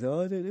pretending,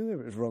 I don't know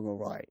whether it's wrong or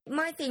right.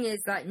 My thing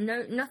is, like,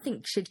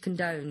 nothing should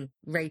condone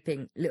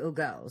raping little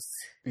girls.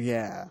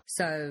 Yeah.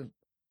 So,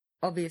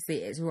 obviously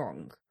it's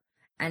wrong.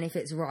 And if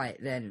it's right,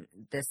 then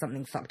there's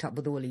something fucked up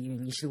with all of you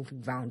and you should all be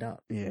round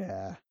up.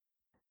 Yeah.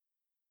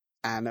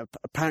 And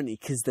apparently,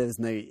 because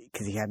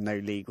he had no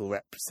legal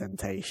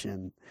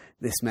representation,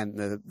 this meant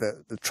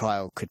that the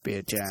trial could be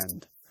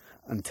adjourned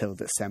until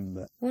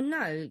December. Well,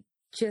 no,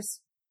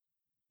 just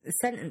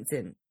sentence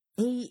him.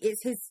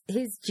 It's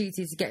his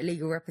duty to get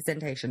legal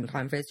representation in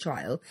time for his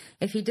trial.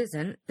 If he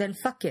doesn't, then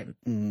fuck him.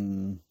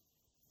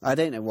 I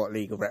don't know what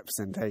legal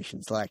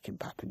representation's like in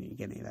Papua New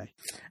Guinea,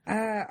 though.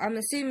 I'm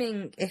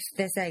assuming if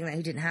they're saying that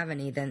he didn't have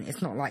any, then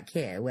it's not like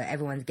here, where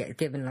everyone gets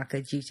given, like,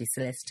 a duty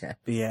solicitor.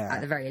 Yeah.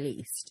 At the very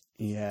least.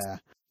 Yeah.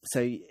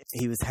 So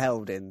he was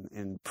held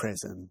in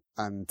prison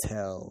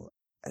until,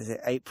 is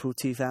it April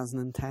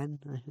 2010,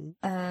 I think?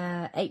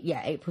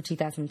 April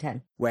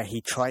 2010. Where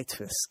he tried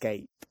to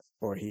escape.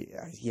 Or he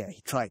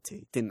tried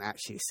to. Didn't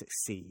actually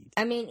succeed.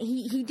 I mean,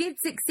 he did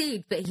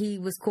succeed, but he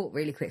was caught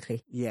really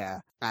quickly. Yeah,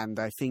 and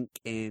I think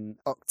in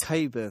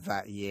October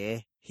that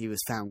year, he was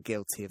found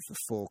guilty of the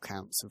 4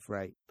 counts of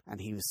rape, and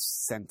he was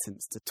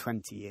sentenced to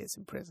 20 years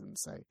in prison,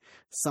 so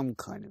some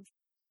kind of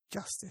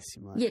justice,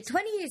 you might say.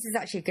 20 years is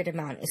actually a good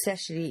amount,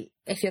 especially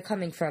if you're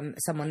coming from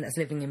someone that's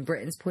living in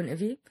Britain's point of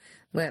view,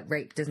 where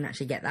rape doesn't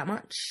actually get that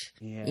much,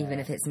 even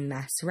if it's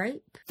mass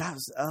rape.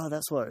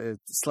 That's what,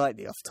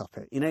 slightly off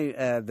topic.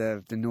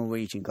 The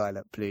Norwegian guy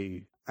that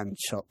blew and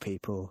shot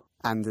people,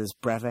 Anders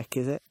Breivik,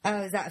 is it?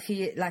 Oh, is that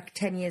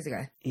 10 years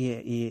ago?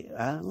 Yeah,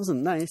 it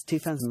wasn't, no, it's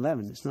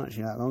 2011, it's not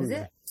actually that long ago.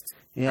 Is it?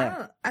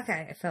 Yeah. Oh,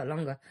 okay, it felt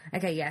longer.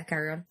 Okay, yeah,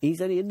 carry on.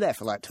 He's only in there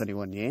for like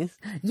 21 years.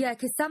 Yeah,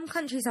 because some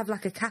countries have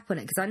like a cap on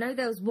it, because I know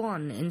there was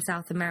one in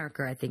South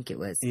America, I think it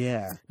was.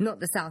 Yeah.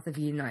 Not the south of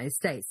the United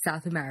States,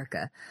 South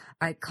America.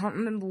 I can't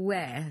remember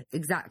where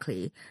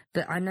exactly,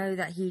 but I know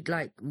that he'd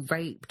like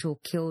raped or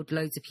killed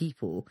loads of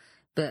people,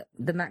 but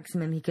the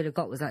maximum he could have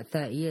got was like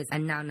 30 years,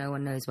 and now no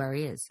one knows where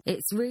he is.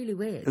 It's really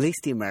weird. At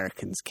least the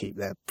Americans keep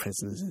their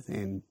prisoners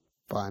in,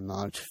 by and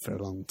large, for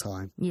a long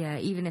time. Yeah,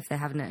 even if they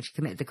haven't actually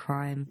committed the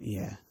crime.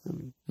 Yeah.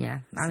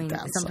 I mean,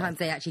 sometimes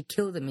they actually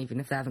kill them even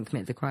if they haven't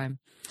committed the crime.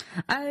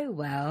 Oh,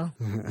 well.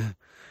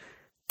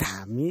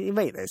 Damn, you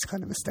make those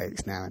kind of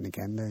mistakes now and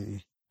again, don't you?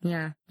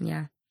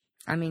 Yeah.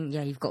 I mean,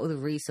 yeah, you've got all the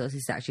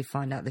resources to actually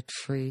find out the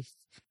truth.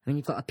 I mean,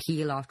 you've got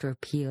appeal after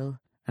appeal.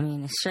 I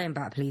mean, it's a shame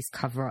about police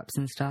cover-ups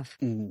and stuff.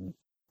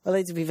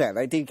 Well, to be fair,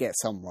 they do get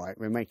some right.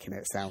 We're making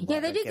it sound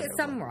Yeah, they do get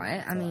some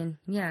right. I mean,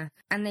 yeah.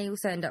 And they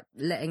also end up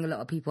letting a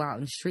lot of people out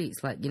on the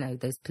streets, like,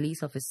 those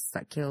police officers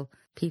that kill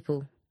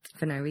people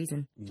for no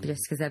reason,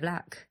 just because they're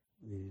black.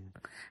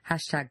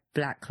 Yeah.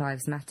 #Black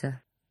Lives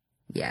Matter.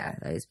 Yeah,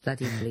 those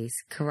bloody police.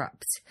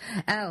 Corrupt.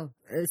 Oh,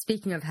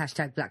 speaking of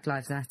 #Black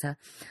Lives Matter,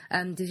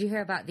 did you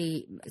hear about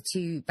the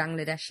 2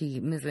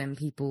 Bangladeshi Muslim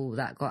people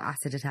that got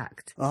acid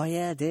attacked? Oh,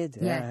 yeah, I did.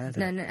 Yeah.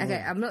 No,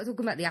 okay, I'm not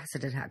talking about the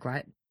acid attack,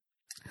 right?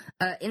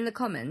 In the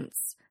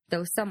comments, there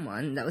was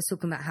someone that was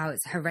talking about how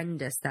it's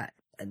horrendous that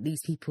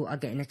these people are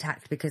getting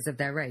attacked because of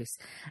their race,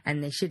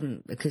 and they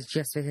shouldn't, because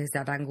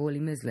they're Bengali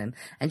Muslim.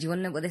 And do you want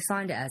to know what they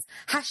signed it as?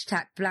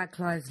 #Black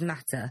Lives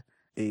Matter.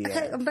 Yeah.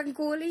 Okay, I'm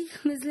Bengali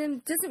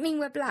Muslim doesn't mean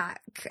we're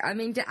black. I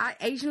mean, do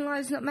Asian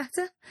lives not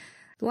matter?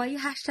 Why are you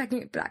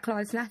hashtagging it Black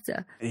Lives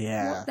Matter?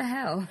 Yeah. What the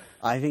hell?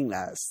 I think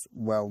that's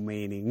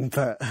well-meaning,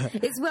 but...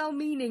 It's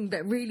well-meaning,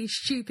 but really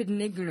stupid and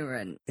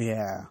ignorant.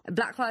 Yeah.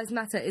 Black Lives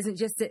Matter isn't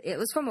just... It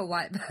was from a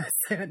white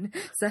person,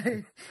 so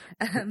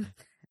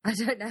I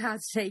don't know how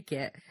to take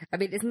it. I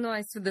mean, it's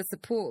nice for the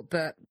support,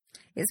 but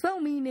it's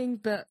well-meaning,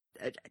 but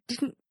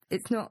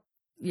it's not...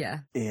 Yeah.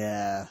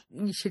 Yeah.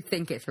 You should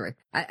think it through.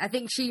 I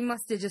think she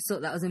must have just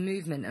thought that was a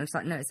movement. And it's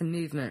like, no, it's a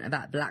movement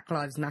about Black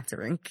Lives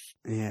Mattering.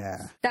 Yeah.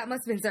 That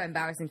must have been so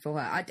embarrassing for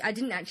her. I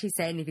didn't actually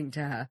say anything to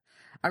her.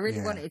 I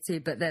really wanted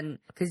to, but then,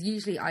 because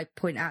usually I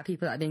point out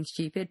people that are being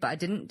stupid, but I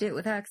didn't do it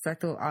with her because I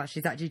thought, oh,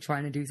 she's actually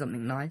trying to do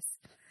something nice.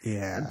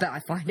 Yeah. But I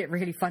find it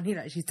really funny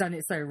that she's done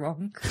it so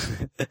wrong.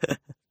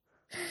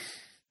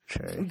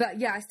 True.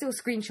 But yeah, I still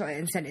screenshot it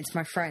and sent it to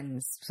my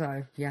friends.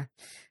 So yeah.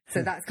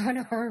 So that's kind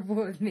of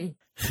horrible of me.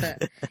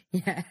 But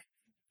yeah.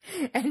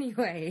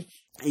 Anyway.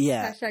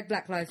 Yeah.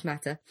 #Black Lives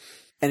Matter.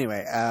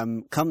 Anyway,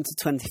 come to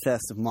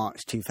 21st of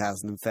March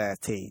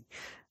 2013.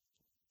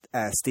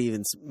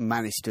 Stevens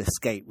managed to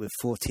escape with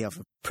 40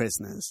 other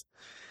prisoners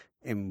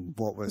in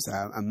what was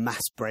a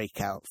mass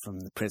breakout from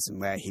the prison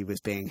where he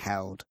was being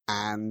held.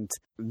 And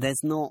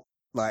there's not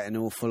like an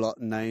awful lot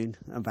known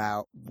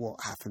about what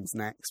happens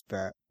next,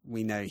 but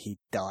we know he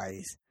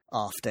dies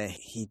after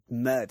he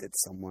murdered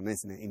someone,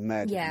 isn't it? He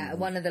murdered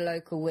one of the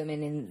local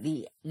women in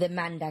the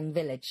Mandang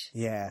village.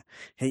 Yeah.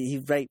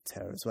 He raped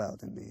her as well,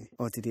 didn't he?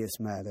 Or did he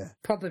just murder?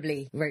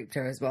 Probably raped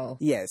her as well.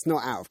 Yeah, it's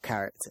not out of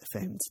character for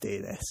him to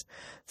do this.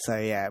 So,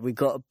 yeah, we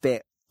got a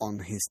bit on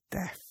his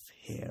death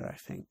here, I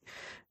think.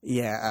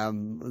 Yeah,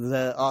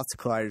 the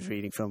article I was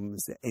reading from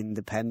was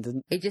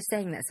Independent. You're just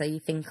saying that so you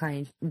think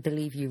I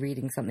believe you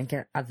reading something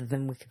other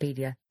than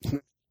Wikipedia.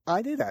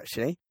 I did,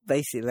 actually.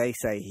 Basically, they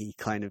say he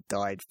kind of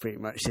died pretty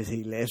much as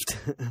he lived.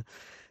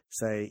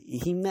 So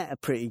he met a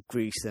pretty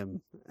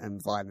gruesome and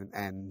violent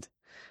end.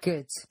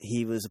 Good.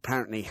 He was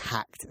apparently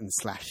hacked and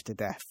slashed to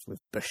death with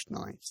bush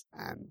knives.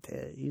 And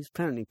he was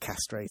apparently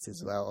castrated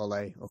as well,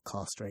 or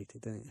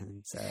castrated, didn't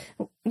he?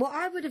 So what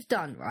I would have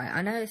done, right,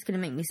 I know it's going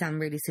to make me sound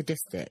really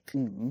sadistic,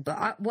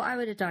 but what I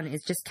would have done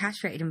is just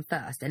castrated him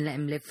first and let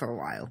him live for a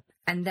while.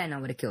 And then I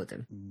would have killed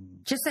him.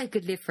 Just so he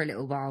could live for a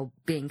little while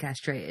being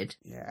castrated.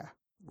 Yeah.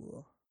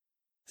 Whoa.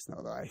 It's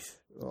not nice.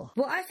 Oh.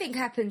 What I think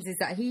happens is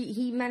that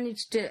he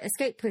managed to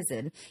escape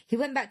prison. He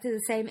went back to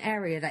the same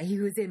area that he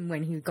was in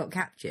when he got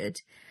captured,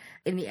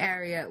 in the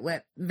area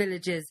where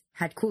villagers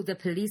had called the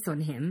police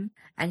on him,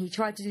 and he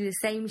tried to do the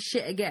same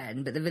shit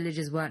again, but the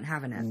villagers weren't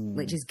having it,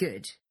 which is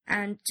good.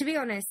 And to be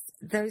honest,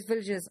 those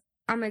villagers,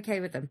 I'm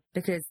okay with them,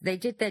 because they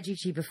did their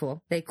duty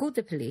before. They called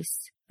the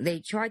police.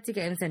 They tried to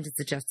get him sentenced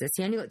to justice.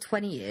 He only got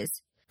 20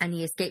 years. And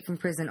he escaped from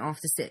prison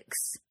after 6.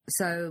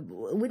 So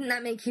wouldn't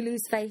that make you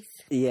lose faith?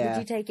 Yeah. Would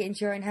you take it into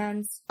your own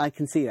hands? I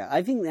can see that.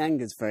 I think the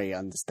anger's very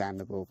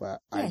understandable,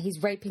 but... Yeah,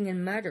 he's raping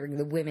and murdering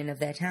the women of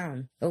their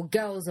town. Or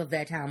girls of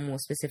their town, more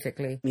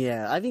specifically.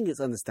 Yeah, I think it's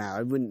understandable.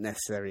 I wouldn't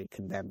necessarily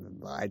condemn them,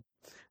 but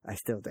I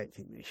still don't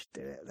think they should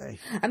do it, though.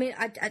 I mean,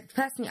 I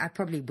personally, I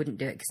probably wouldn't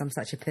do it because I'm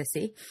such a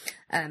pussy.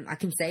 I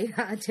can say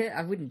that.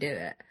 I wouldn't do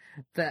it.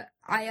 But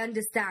I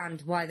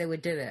understand why they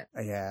would do it.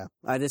 Yeah.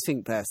 I just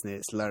think, personally,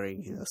 it's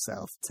lowering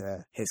yourself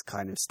to his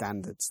kind of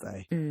standards,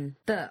 though.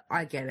 But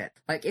I get it.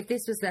 Like, if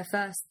this was their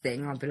first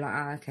thing, I'd be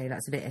like, okay,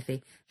 that's a bit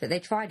iffy. But they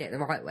tried it the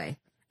right way.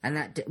 And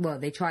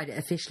they tried it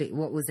officially,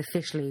 what was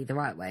officially the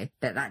right way,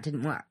 but that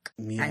didn't work.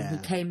 Yeah. And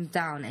he came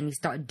down and he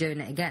started doing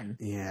it again.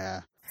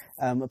 Yeah.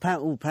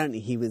 Apparently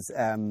he was,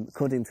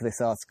 according to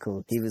this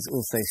article, he was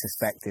also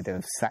suspected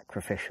of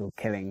sacrificial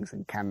killings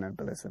and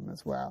cannibalism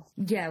as well.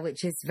 Yeah,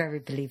 which is very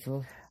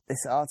believable.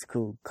 This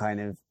article kind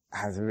of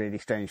has a really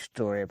strange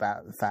story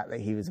about the fact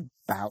that he was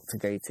about to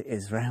go to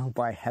Israel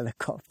by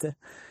helicopter.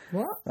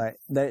 What?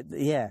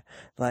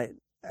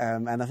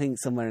 And I think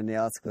somewhere in the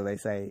article they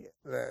say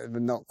we're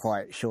not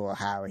quite sure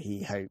how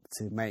he hoped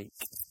to make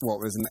what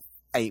was an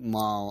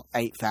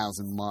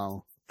 8,000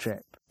 mile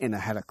trip in a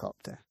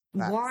helicopter.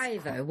 Why,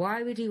 though?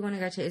 Why would he want to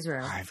go to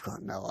Israel? I've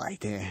got no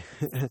idea.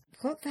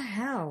 What the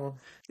hell?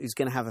 He was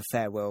going to have a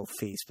farewell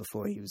feast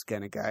before he was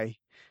going to go,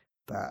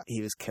 but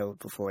he was killed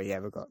before he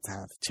ever got to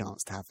have a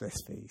chance to have this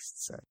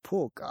feast. So,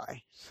 poor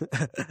guy.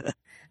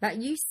 Like,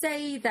 you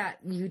say that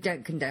you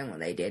don't condone what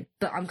they did,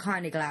 but I'm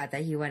kind of glad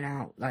that he went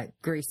out, like,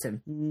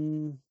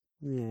 gruesome.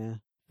 Yeah.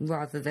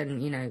 Rather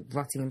than,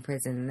 rotting in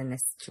prison and then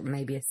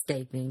maybe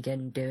escaping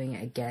again, doing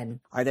it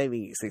again. I don't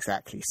think it's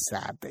exactly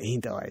sad that he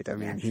died. I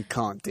mean, he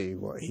can't do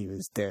what he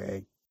was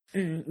doing.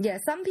 Yeah,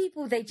 some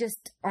people, they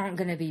just aren't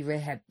going to be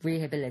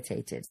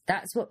rehabilitated.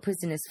 That's what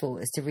prison is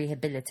for, is to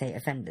rehabilitate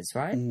offenders,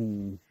 right?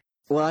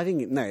 Well, I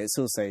think, no, it's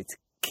also to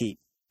keep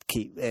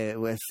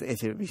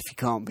if you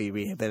can't be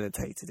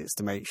rehabilitated, it's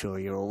to make sure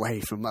you're away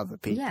from other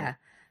people. Yeah.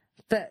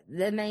 But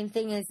the main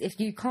thing is, if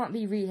you can't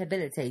be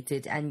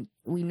rehabilitated, and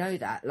we know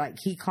that, like,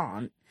 he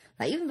can't,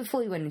 like, even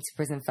before he went into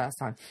prison first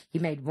time, he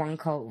made one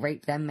cult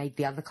rape them, made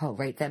the other cult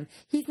rape them.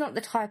 He's not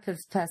the type of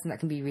person that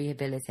can be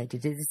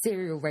rehabilitated. He's a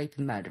serial rape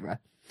and murderer.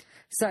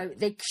 So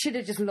they should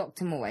have just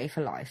locked him away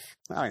for life.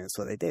 I think that's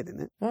what they did,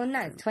 isn't it? Well,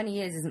 no, 20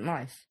 years isn't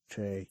life.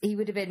 True. He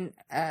would have been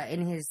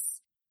in his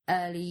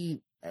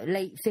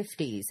late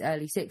 50s,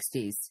 early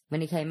 60s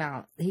when he came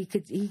out. He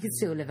could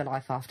still live a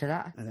life after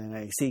that. I don't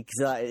know. See,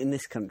 because in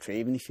this country,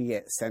 even if you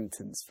get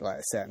sentenced for like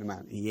a certain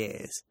amount of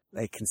years,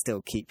 they can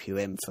still keep you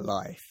in for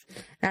life.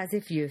 That's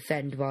if you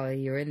offend while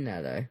you're in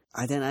there, though.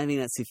 I don't know. I mean,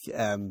 that's if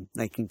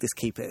they can just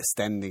keep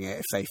extending it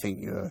if they think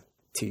you're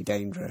too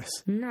dangerous.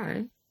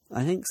 No.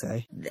 I think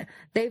so.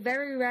 They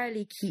very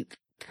rarely keep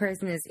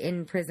prisoners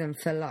in prison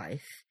for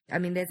life. I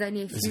mean, there's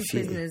only a few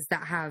prisoners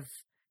that have...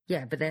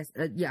 Yeah, but that's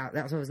what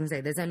I was going to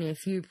say. There's only a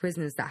few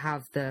prisoners that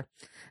have the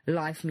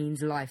life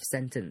means life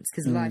sentence,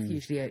 because life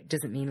usually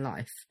doesn't mean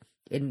life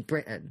in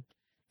Britain.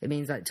 It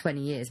means like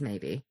 20 years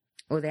maybe.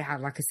 Or they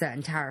have like a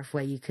certain tariff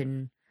where you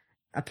can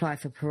apply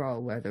for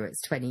parole, whether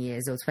it's 20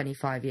 years or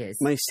 25 years.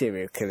 Most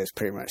serial killers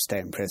pretty much stay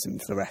in prison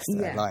for the rest of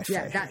their life.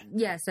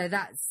 So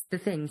that's the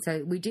thing.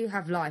 So we do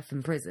have life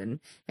in prison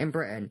in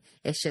Britain.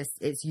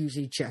 It's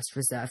usually just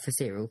reserved for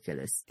serial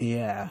killers.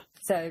 Yeah.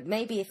 So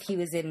maybe if he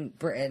was in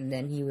Britain,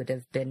 then he would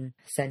have been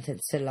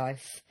sentenced to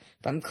life.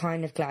 But I'm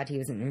kind of glad he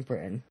wasn't in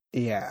Britain.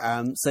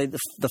 Yeah. So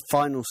the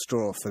final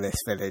straw for this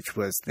village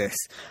was this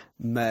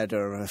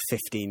murder of a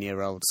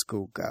 15-year-old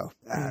schoolgirl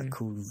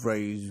called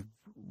Rose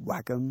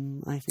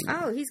Wagham, I think.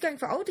 Oh, he's going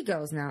for older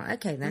girls now.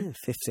 Okay, then. Yeah,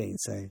 15,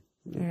 so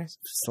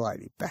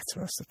slightly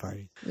better, I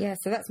suppose. Yeah,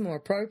 so that's more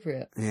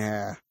appropriate.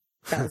 Yeah.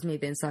 That was me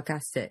being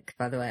sarcastic,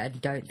 by the way. I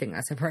don't think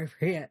that's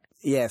appropriate.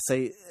 Yeah,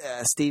 so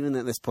Stephen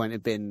at this point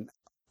had been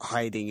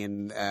hiding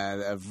in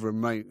a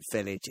remote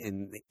village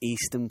in the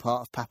eastern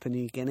part of Papua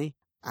New Guinea.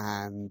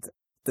 And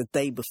the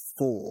day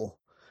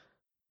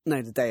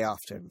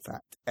after, in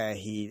fact,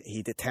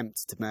 he'd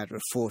attempted to murder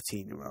a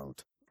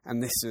 14-year-old.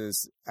 And this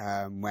was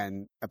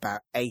when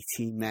about 80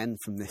 men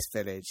from this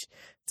village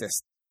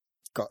just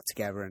got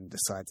together and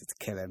decided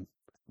to kill him.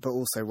 But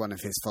also one of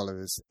his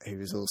followers, who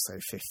was also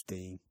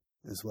 15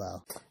 as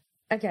well.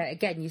 Okay,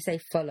 again, you say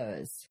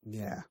followers.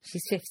 Yeah.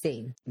 She's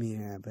 15.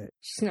 Yeah, but...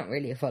 she's not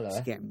really a follower.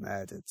 She's getting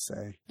murdered,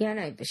 so... Yeah,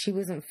 no, but she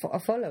wasn't a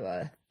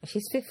follower.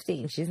 She's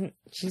 15.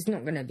 She's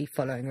not going to be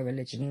following a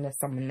religion unless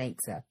someone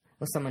makes her.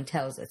 Or someone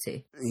tells her to.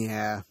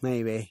 Yeah,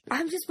 maybe.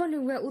 I'm just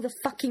wondering where all the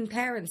fucking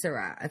parents are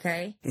at,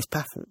 okay? It's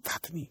Papua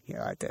New Guinea.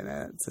 I don't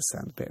know. It just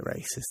sounds a bit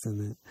racist,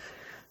 doesn't it?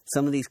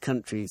 Some of these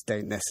countries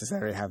don't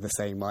necessarily have the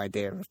same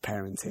idea of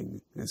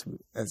parenting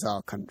as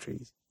our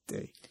countries do.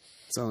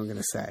 That's all I'm going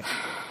to say.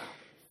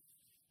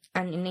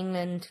 And in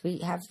England,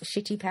 we have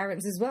shitty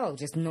parents as well,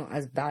 just not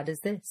as bad as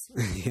this.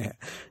 Yeah.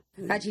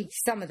 Actually,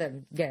 some of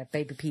them,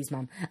 baby P's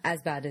mum,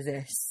 as bad as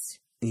this.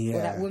 Yeah.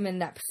 Or that woman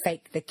that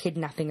faked the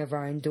kidnapping of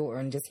her own daughter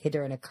and just hid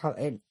her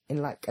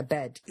in like a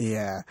bed.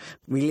 Yeah.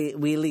 We at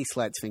least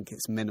like to think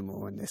it's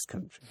minimal in this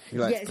country.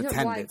 It's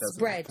not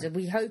widespread.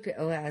 We hope it,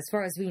 as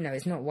far as we know,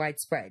 it's not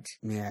widespread.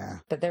 Yeah.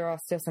 But there are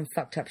still some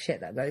fucked up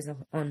shit that goes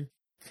on.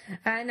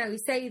 I know, we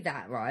say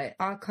that, right?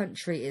 Our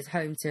country is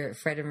home to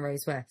Fred and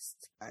Rose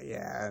West.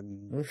 Yeah.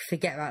 We'll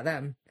forget about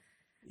them.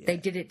 Yeah. They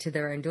did it to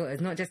their own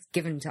daughters, not just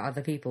given to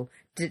other people,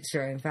 did it to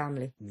their own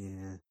family.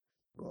 Yeah.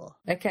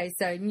 Okay,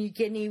 so New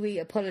Guinea, we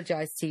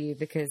apologise to you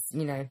because,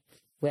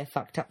 we're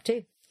fucked up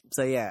too.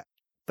 So, yeah,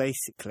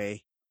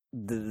 basically,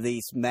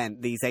 these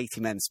 80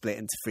 men split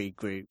into 3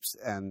 groups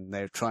and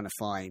they were trying to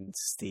find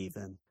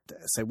Stephen.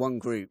 So one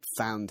group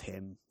found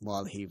him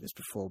while he was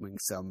performing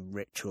some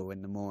ritual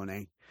in the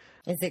morning.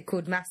 Is it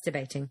called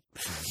masturbating?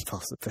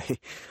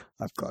 Possibly.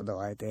 I've got no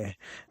idea.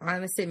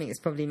 I'm assuming it's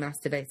probably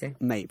masturbating.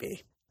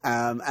 Maybe.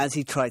 As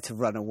he tried to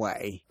run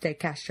away... They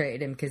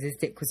castrated him because his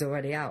dick was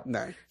already out.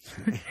 No.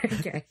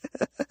 Okay.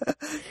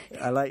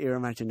 I like your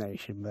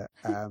imagination, but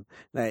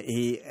no,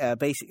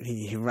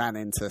 he ran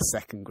into a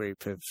second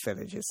group of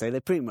villagers. So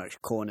they pretty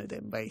much cornered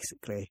him,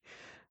 basically.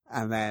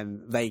 And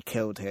then they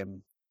killed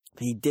him.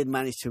 He did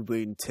manage to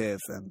wound 2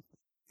 of them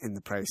in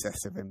the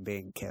process of him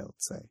being killed,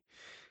 so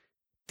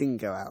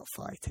didn't go out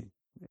fighting,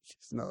 which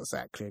is not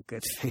exactly a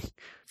good thing.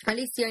 At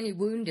least he only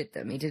wounded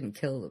them, he didn't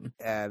kill them.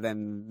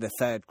 Then the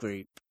third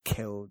group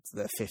killed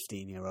the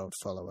 15-year-old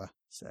follower,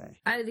 so...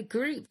 Oh, the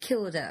group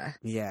killed her?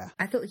 Yeah.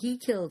 I thought he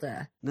killed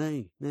her.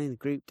 No, the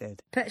group did.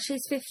 But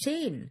she's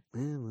 15.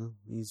 Yeah, well,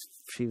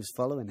 she was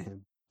following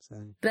him, so...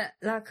 But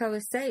like I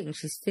was saying,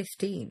 she's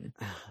 15.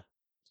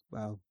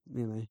 Well,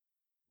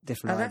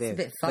 different ideas. That's a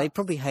bit fucked. They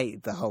probably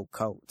hated the whole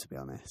cult, to be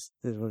honest.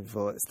 They probably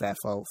thought it's their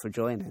fault for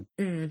joining.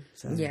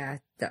 So. Yeah,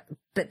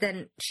 but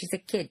then she's a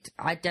kid.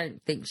 I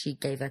don't think she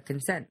gave her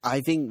consent.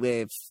 I think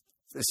we're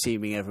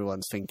assuming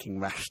everyone's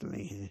thinking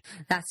rationally here.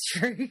 That's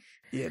true.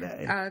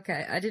 Oh,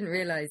 okay, I didn't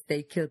realise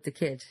they killed the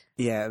kid.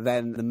 Yeah,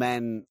 then the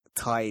men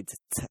tied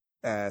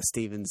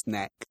Stephen's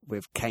neck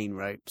with cane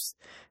ropes.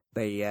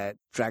 They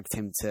dragged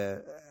him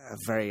to a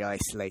very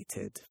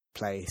isolated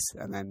place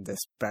and then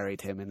just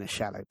buried him in a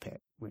shallow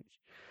pit, which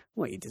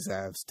what he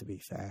deserves, to be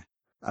fair.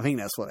 I think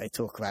that's what they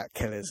talk about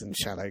killers and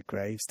shallow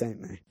graves, don't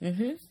they?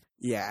 Mm-hmm.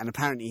 Yeah, and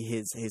apparently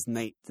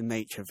the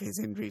nature of his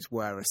injuries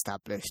were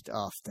established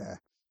after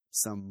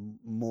some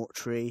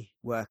mortuary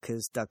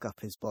workers dug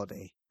up his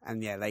body.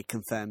 And yeah, they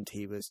confirmed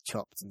he was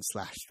chopped and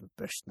slashed with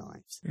bush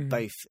knives. Mm-hmm.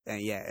 Both,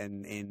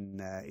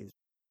 in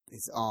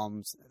his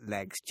arms,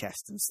 legs,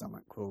 chest and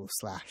stomach were all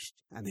slashed.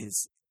 And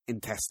his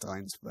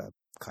intestines were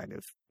kind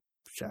of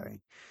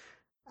showing.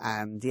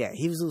 And yeah,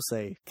 he was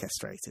also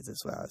castrated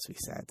as well, as we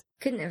said.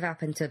 Couldn't have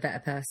happened to a better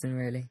person,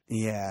 really.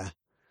 Yeah.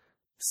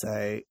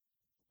 So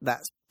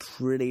that's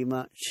pretty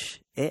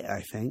much it,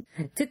 I think.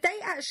 Did they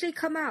actually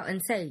come out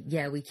and say,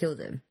 yeah, we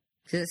killed him?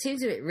 Because it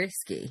seems a bit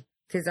risky.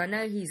 Because I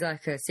know he's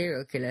like a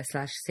serial killer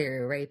 /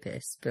 serial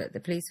rapist, but the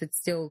police would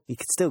still... You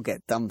could still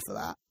get done for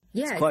that.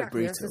 Yeah, it's quite exactly.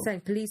 brutal. That's what I'm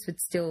saying. Police would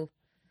still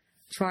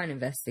try and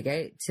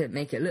investigate to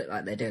make it look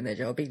like they're doing their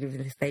job,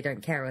 even if they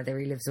don't care whether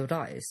he lives or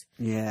dies.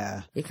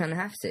 Yeah. You kind of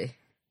have to.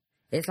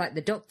 It's like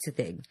the doctor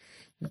thing.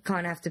 You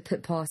kind of have to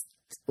put past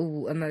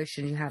all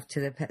emotion you have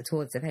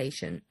towards the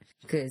patient,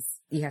 because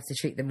you have to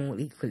treat them all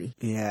equally.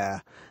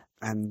 Yeah.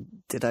 And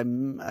did I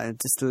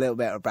just a little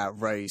bit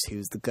about Rose, who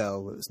was the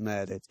girl that was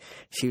murdered?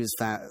 She was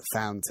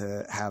found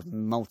to have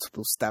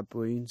multiple stab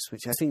wounds,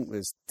 which I think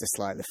was just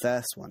like the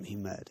first one he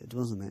murdered,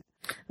 wasn't it?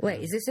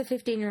 Wait, is this a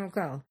 15-year-old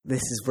girl?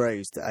 This is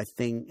Rose. I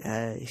think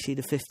is she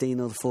the 15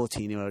 or the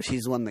 14-year-old?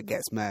 She's the one that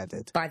gets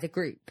murdered By the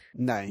group?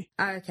 No.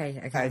 Oh,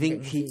 okay. I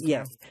think she's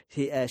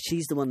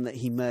the one that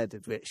he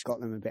murdered, which got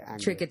them a bit angry.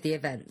 Triggered the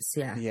events,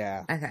 yeah.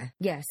 Yeah. Okay.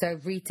 Yeah, so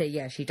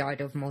Rita, she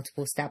died of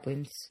multiple stab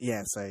wounds.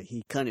 Yeah, so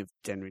he kind of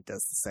generally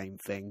does the same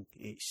thing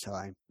each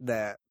time.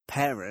 Their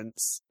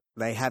parents,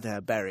 they had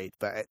her buried,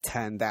 but it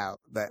turned out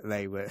that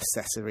they were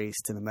accessories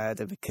to the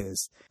murder,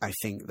 because I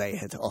think they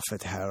had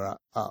offered her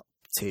up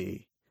to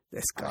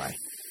this guy.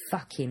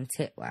 Fucking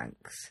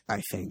titwanks. I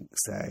think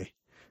so.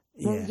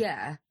 Yeah. Well,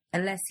 yeah,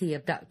 unless he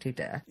abducted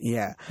her.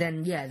 Yeah.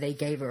 Then, they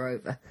gave her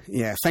over.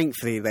 Yeah,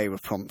 thankfully they were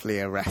promptly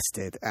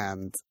arrested,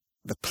 and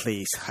the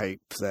police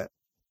hope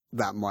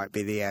that might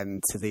be the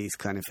end to these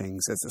kind of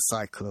things, as the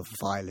cycle of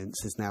violence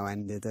has now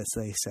ended, as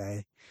they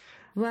say.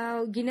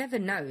 Well, you never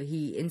know.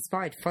 He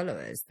inspired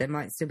followers. There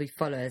might still be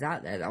followers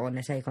out there that want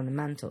to take on the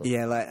mantle.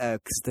 Yeah,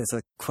 because there's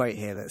a quote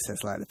here that says,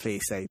 the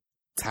police say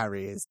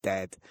Tari is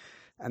dead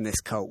and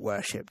this cult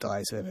worship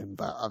dies with him.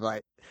 But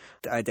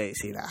I don't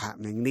see that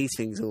happening. These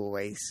things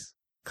always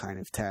kind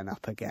of turn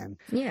up again.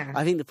 Yeah.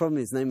 I think the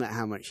problem is, no matter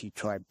how much you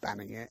try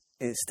banning it,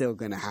 it's still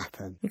going to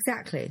happen.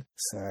 Exactly.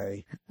 So,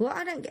 what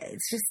I don't get,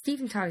 it's just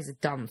Steven Tari's a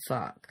dumb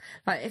fuck.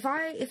 Like, if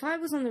I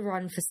was on the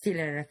run for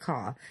stealing a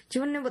car, do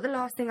you want to know what the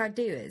last thing I'd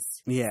do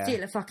is? Yeah.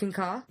 Steal a fucking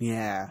car?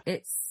 Yeah.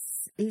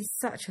 He's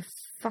such a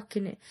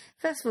fucking...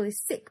 First of all, he's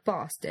a sick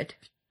bastard,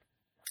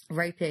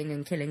 raping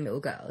and killing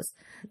little girls.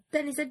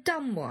 Then he's a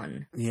dumb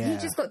one. Yeah. He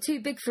just got too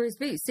big for his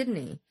boots, didn't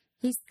he?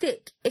 He's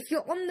thick. If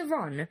you're on the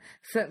run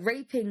for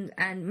raping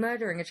and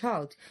murdering a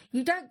child,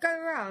 you don't go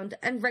around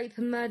and rape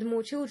and murder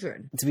more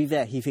children. To be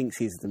fair, he thinks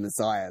he's the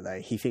Messiah, though.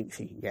 He thinks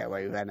he can get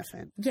away with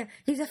anything. Yeah,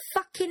 he's a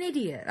fucking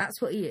idiot.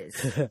 That's what he is.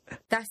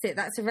 That's it.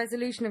 That's the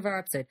resolution of our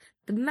episode.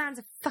 The man's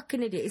a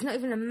fucking idiot. He's not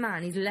even a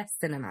man. He's less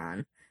than a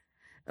man.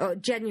 Or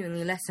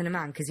genuinely less than a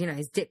man, because,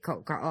 his dick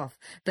got cut off.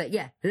 But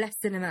yeah, less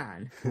than a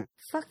man.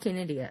 Fucking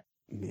idiot.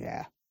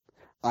 Yeah.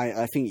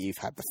 I think you've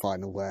had the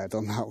final word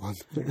on that one.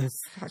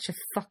 Such a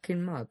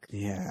fucking mug.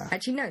 Yeah.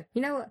 Actually, no.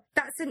 You know what?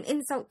 That's an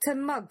insult to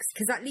mugs,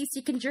 because at least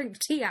you can drink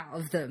tea out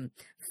of them.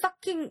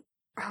 Fucking...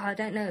 I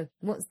don't know.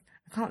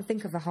 I can't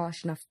think of a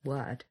harsh enough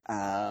word.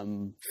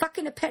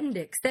 Fucking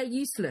appendix. They're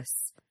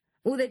useless.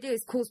 All they do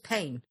is cause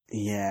pain.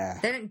 Yeah.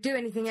 They don't do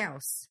anything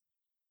else.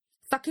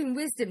 Fucking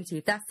wisdom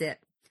teeth. That's it.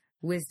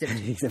 Wisdom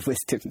teeth. He's a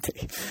wisdom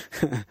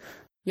teeth.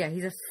 Yeah,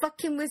 he's a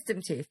fucking wisdom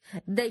tooth.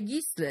 They're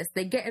useless,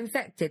 they get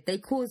infected, they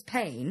cause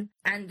pain,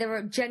 and they're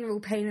a general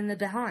pain in the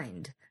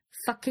behind.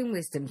 Fucking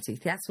wisdom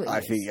tooth, that's what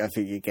I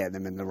think you get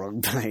them in the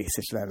wrong place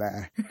if they're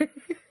there.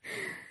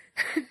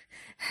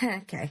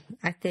 Okay,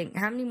 I think,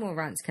 how many more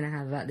rants can I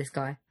have about this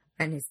guy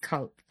and his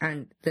cult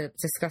and the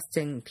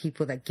disgusting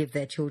people that give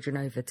their children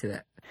over to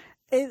it?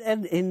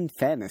 In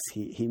fairness,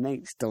 he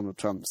makes Donald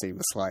Trump seem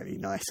a slightly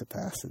nicer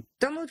person.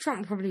 Donald Trump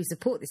will probably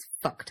support this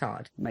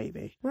fucktard.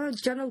 Maybe. Well,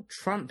 Donald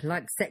Trump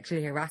likes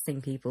sexually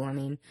harassing people. I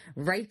mean,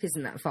 rape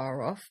isn't that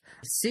far off.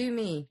 Sue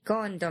me. Go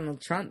on,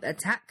 Donald Trump.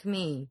 Attack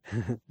me.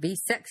 Be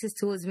sexist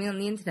towards me on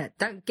the internet.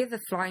 Don't give a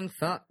flying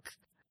fuck.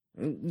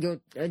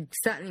 You're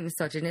certainly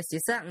misogynist. You're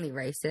certainly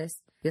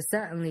racist. You're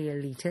certainly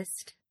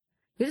elitist.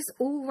 You're just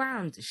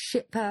all-round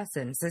shit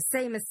person. So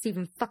same as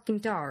Steven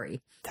fucking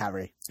Tari.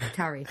 Tari.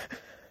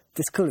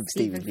 Just call him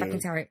Steven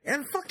fucking Tari.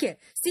 Fuck it.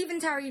 Steven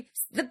Tari,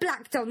 the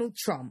black Donald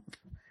Trump.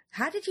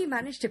 How did you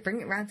manage to bring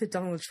it round to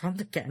Donald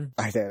Trump again?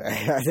 I don't know.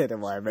 I don't know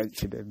why I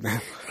mentioned him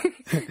now.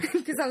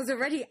 Because I was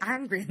already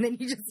angry and then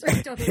you just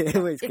threw Donald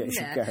Trump in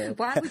there.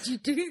 Why would you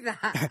do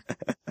that?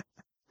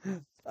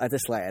 I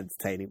just like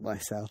entertaining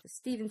myself.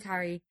 Steven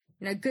Tari,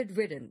 good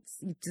riddance.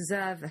 You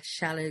deserve a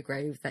shallow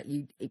grave that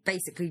you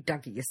basically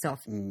dug it yourself.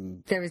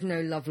 There is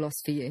no love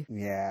lost for you.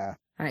 Yeah.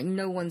 Right,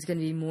 no one's going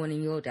to be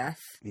mourning your death.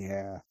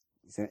 Yeah.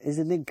 He's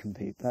a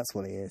nincompoop, that's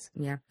what he is.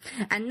 Yeah.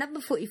 And number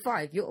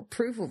 45, your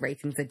approval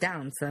ratings are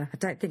down, so I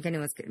don't think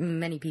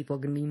many people are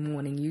going to be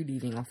mourning you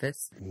leaving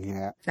office.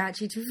 Yeah.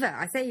 Actually, to be fair,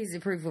 I say his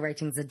approval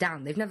ratings are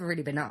down. They've never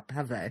really been up,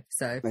 have they?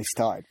 So they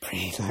started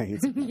pretty low.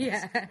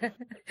 Yeah.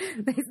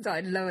 They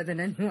started lower than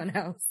anyone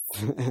else.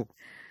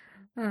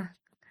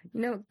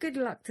 Good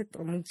luck to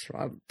Donald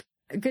Trump.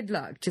 Good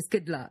luck, just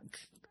good luck.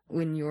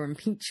 When your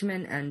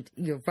impeachment and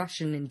your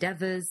Russian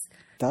endeavours.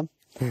 Done?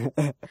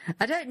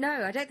 I don't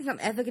know. I don't think I'm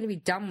ever going to be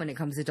done when it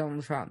comes to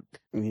Donald Trump.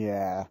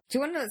 Yeah. Do you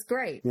want to know what's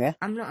great? Yeah.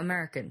 I'm not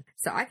American,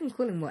 so I can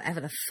call him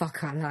whatever the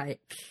fuck I like.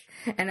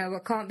 And I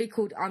can't be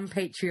called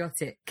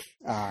unpatriotic.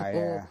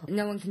 Or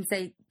no one can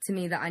say to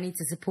me that I need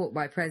to support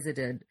my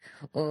president.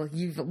 Or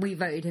we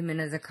voted him in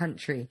as a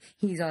country.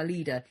 He's our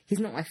leader. He's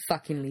not my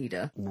fucking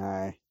leader.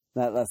 No.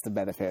 That's the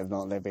benefit of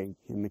not living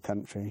in the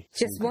country.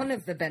 Just one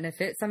of the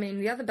benefits. I mean,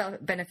 the other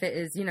benefit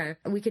is,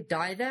 we could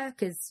die there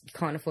because you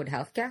can't afford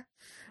healthcare.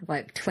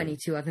 Like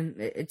 22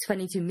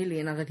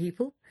 million other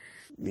people.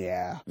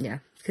 Yeah. Yeah,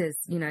 because,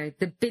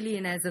 the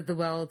billionaires of the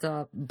world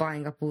are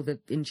buying up all the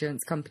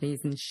insurance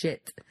companies and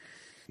shit.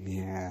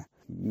 Yeah.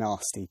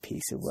 Nasty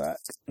piece of work.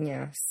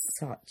 Yeah,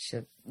 such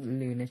a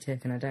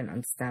lunatic, and I don't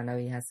understand how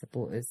he has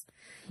supporters.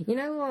 You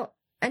know what?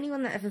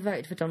 Anyone that ever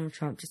voted for Donald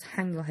Trump, just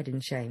hang your head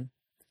in shame.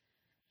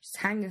 Just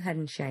hang your head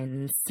in shame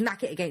and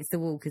smack it against the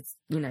wall because,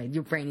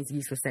 your brain is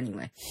useless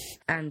anyway.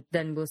 And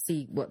then we'll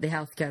see what the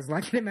healthcare is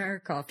like in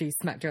America after you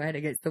smacked your head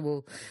against the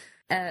wall.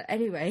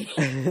 Anyway,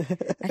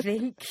 I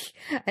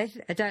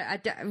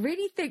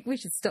really think we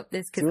should stop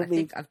this because I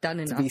think I've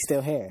done enough. Are we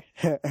still here?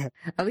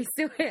 Are we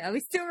still here? Are we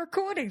still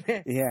recording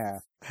this? Yeah.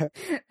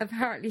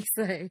 Apparently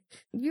so.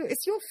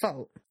 It's your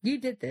fault. You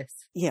did this.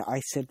 Yeah, I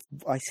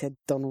said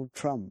Donald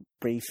Trump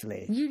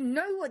briefly. You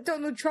know what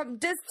Donald Trump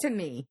does to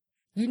me.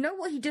 You know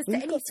what he does to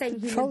any sane human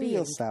being. You've got to control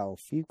yourself.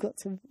 You've got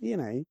to,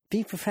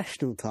 be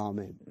professional,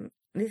 Tarmin.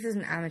 This is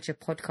an amateur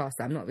podcast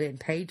that I'm not being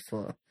paid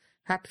for.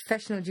 How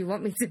professional do you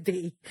want me to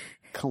be?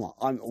 Come on,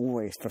 I'm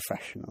always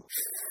professional.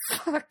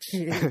 Fuck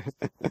you.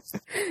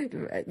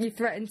 You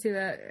threaten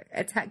to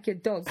attack your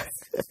dogs.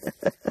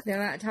 The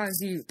amount of times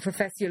you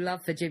profess your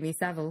love for Jimmy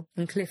Savile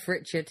and Cliff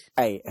Richard.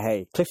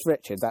 Hey, Cliff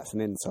Richard, that's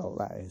an insult,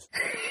 that is.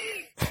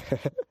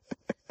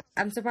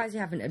 I'm surprised you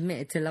haven't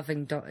admitted to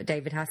loving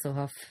David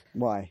Hasselhoff.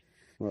 Why?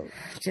 Well,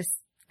 just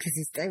because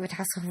he's David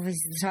Hasselhoff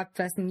is the type of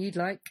person you'd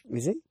like.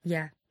 Is he?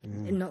 Yeah.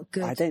 Not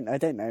good. I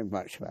don't know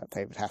much about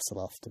David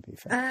Hasselhoff, to be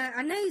fair.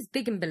 I know he's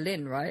big in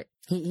Berlin, right?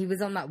 He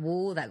was on that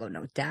wall that got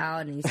knocked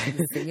down, and he's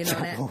singing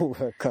on it. That wall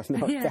that got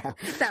knocked down.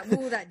 That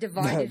wall that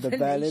divided the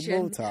Berlin nation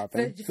Wall,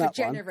 Tarpin. for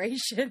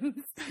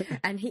generations.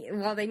 And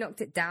while they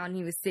knocked it down,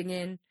 he was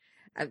singing.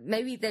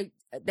 Maybe they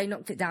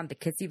knocked it down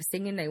because he was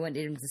singing. They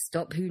wanted him to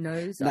stop. Who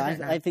knows? No, I don't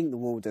know. I think the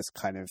wall just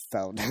kind of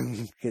fell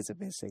down because of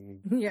his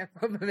singing. Yeah,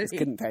 probably. Just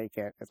couldn't take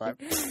it. It's like.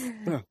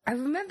 I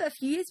remember a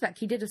few years back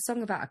he did a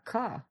song about a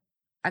car.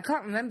 I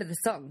can't remember the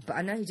song, but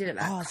I know he did it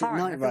about a car.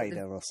 Is it Knight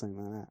Rider or something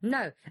like that?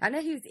 No, I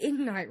know he was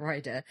in Knight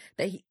Rider,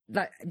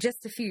 but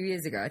just a few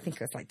years ago, I think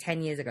it was like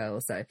 10 years ago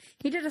or so,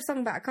 he did a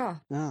song about a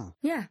car. Oh.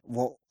 Yeah.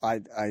 Well,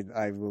 I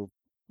will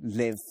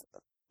live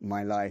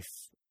my life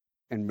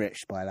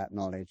enriched by that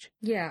knowledge.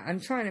 Yeah, I'm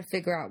trying to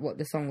figure out what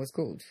the song was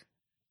called.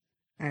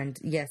 And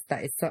yes,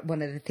 that is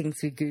one of the things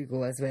we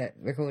Google as we're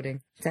recording.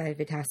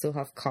 David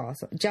Hasselhoff car.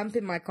 Jump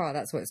in My Car,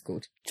 that's what it's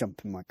called.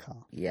 Jump in My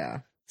Car.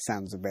 Yeah.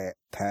 Sounds a bit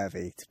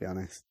pervy, to be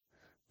honest.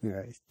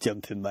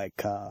 Jump in my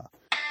car.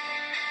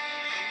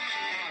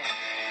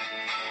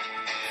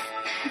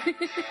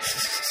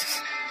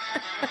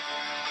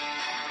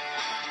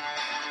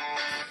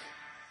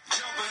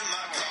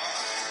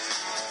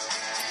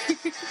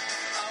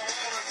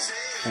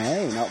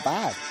 Hey, not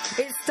bad.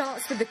 It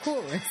starts with the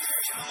chorus.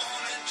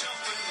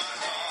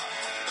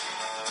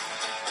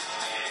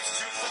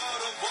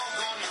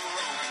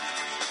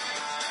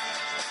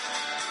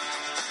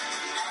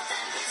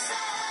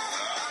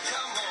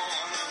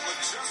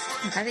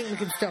 I think we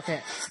can stop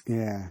it.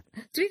 Yeah.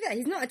 To be fair,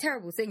 he's not a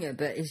terrible singer,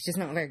 but he's just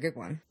not a very good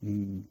one.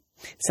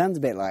 Sounds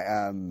a bit like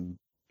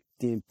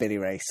Billy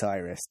Ray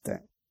Cyrus,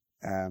 that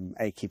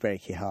Achy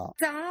Breaky Heart.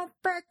 Don't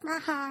break my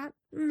heart,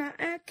 my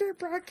achy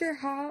breaky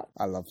heart.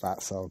 I love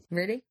that song.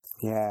 Really?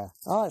 Yeah.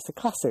 Oh, it's a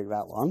classic,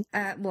 that one.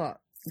 What?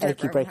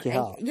 Achy Breaky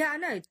Heart. Yeah, I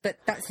know, but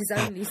that's his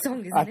only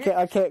song, isn't it?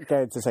 I kept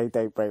going to say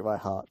Don't Break My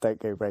Heart, Don't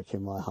Go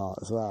Breaking My Heart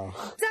as well.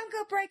 Don't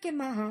go breaking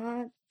my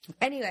heart.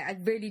 Anyway, I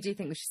really do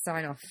think we should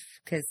sign off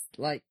because,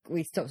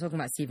 we stopped talking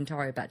about Steven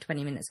Tari about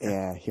 20 minutes ago.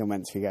 Yeah, you're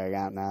meant to be going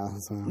out now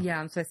as well. Yeah,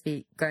 I'm supposed to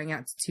be going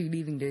out to 2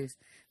 leaving dues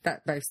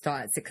that both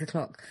start at 6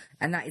 o'clock,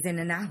 and that is in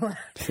an hour.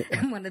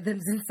 And one of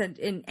them's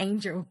in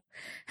Angel.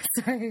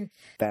 So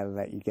better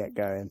let you get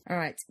going. All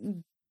right.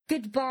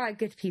 Goodbye,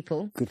 good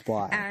people.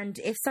 Goodbye. And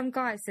if some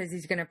guy says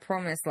he's going to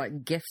promise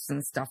gifts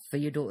and stuff for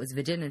your daughter's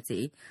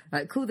virginity,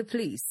 call the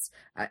police.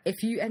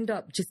 If you end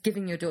up just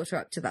giving your daughter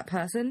up to that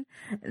person,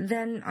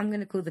 then I'm going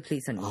to call the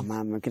police on you. Oh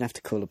man, we're going to have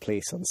to call the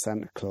police on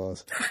Santa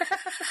Claus.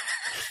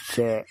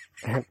 Shit.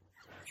 As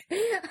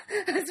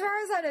far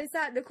as I know,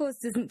 Santa Claus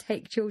doesn't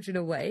take children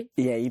away.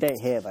 Yeah, you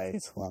don't hear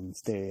those ones,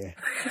 do you?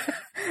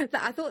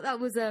 I thought that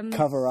was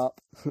cover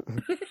up.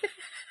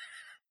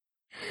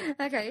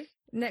 Okay,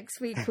 next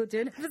week we'll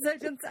do an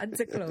episode on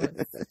Santa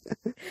Claus.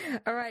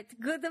 All right,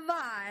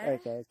 goodbye.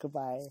 Okay,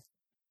 goodbye.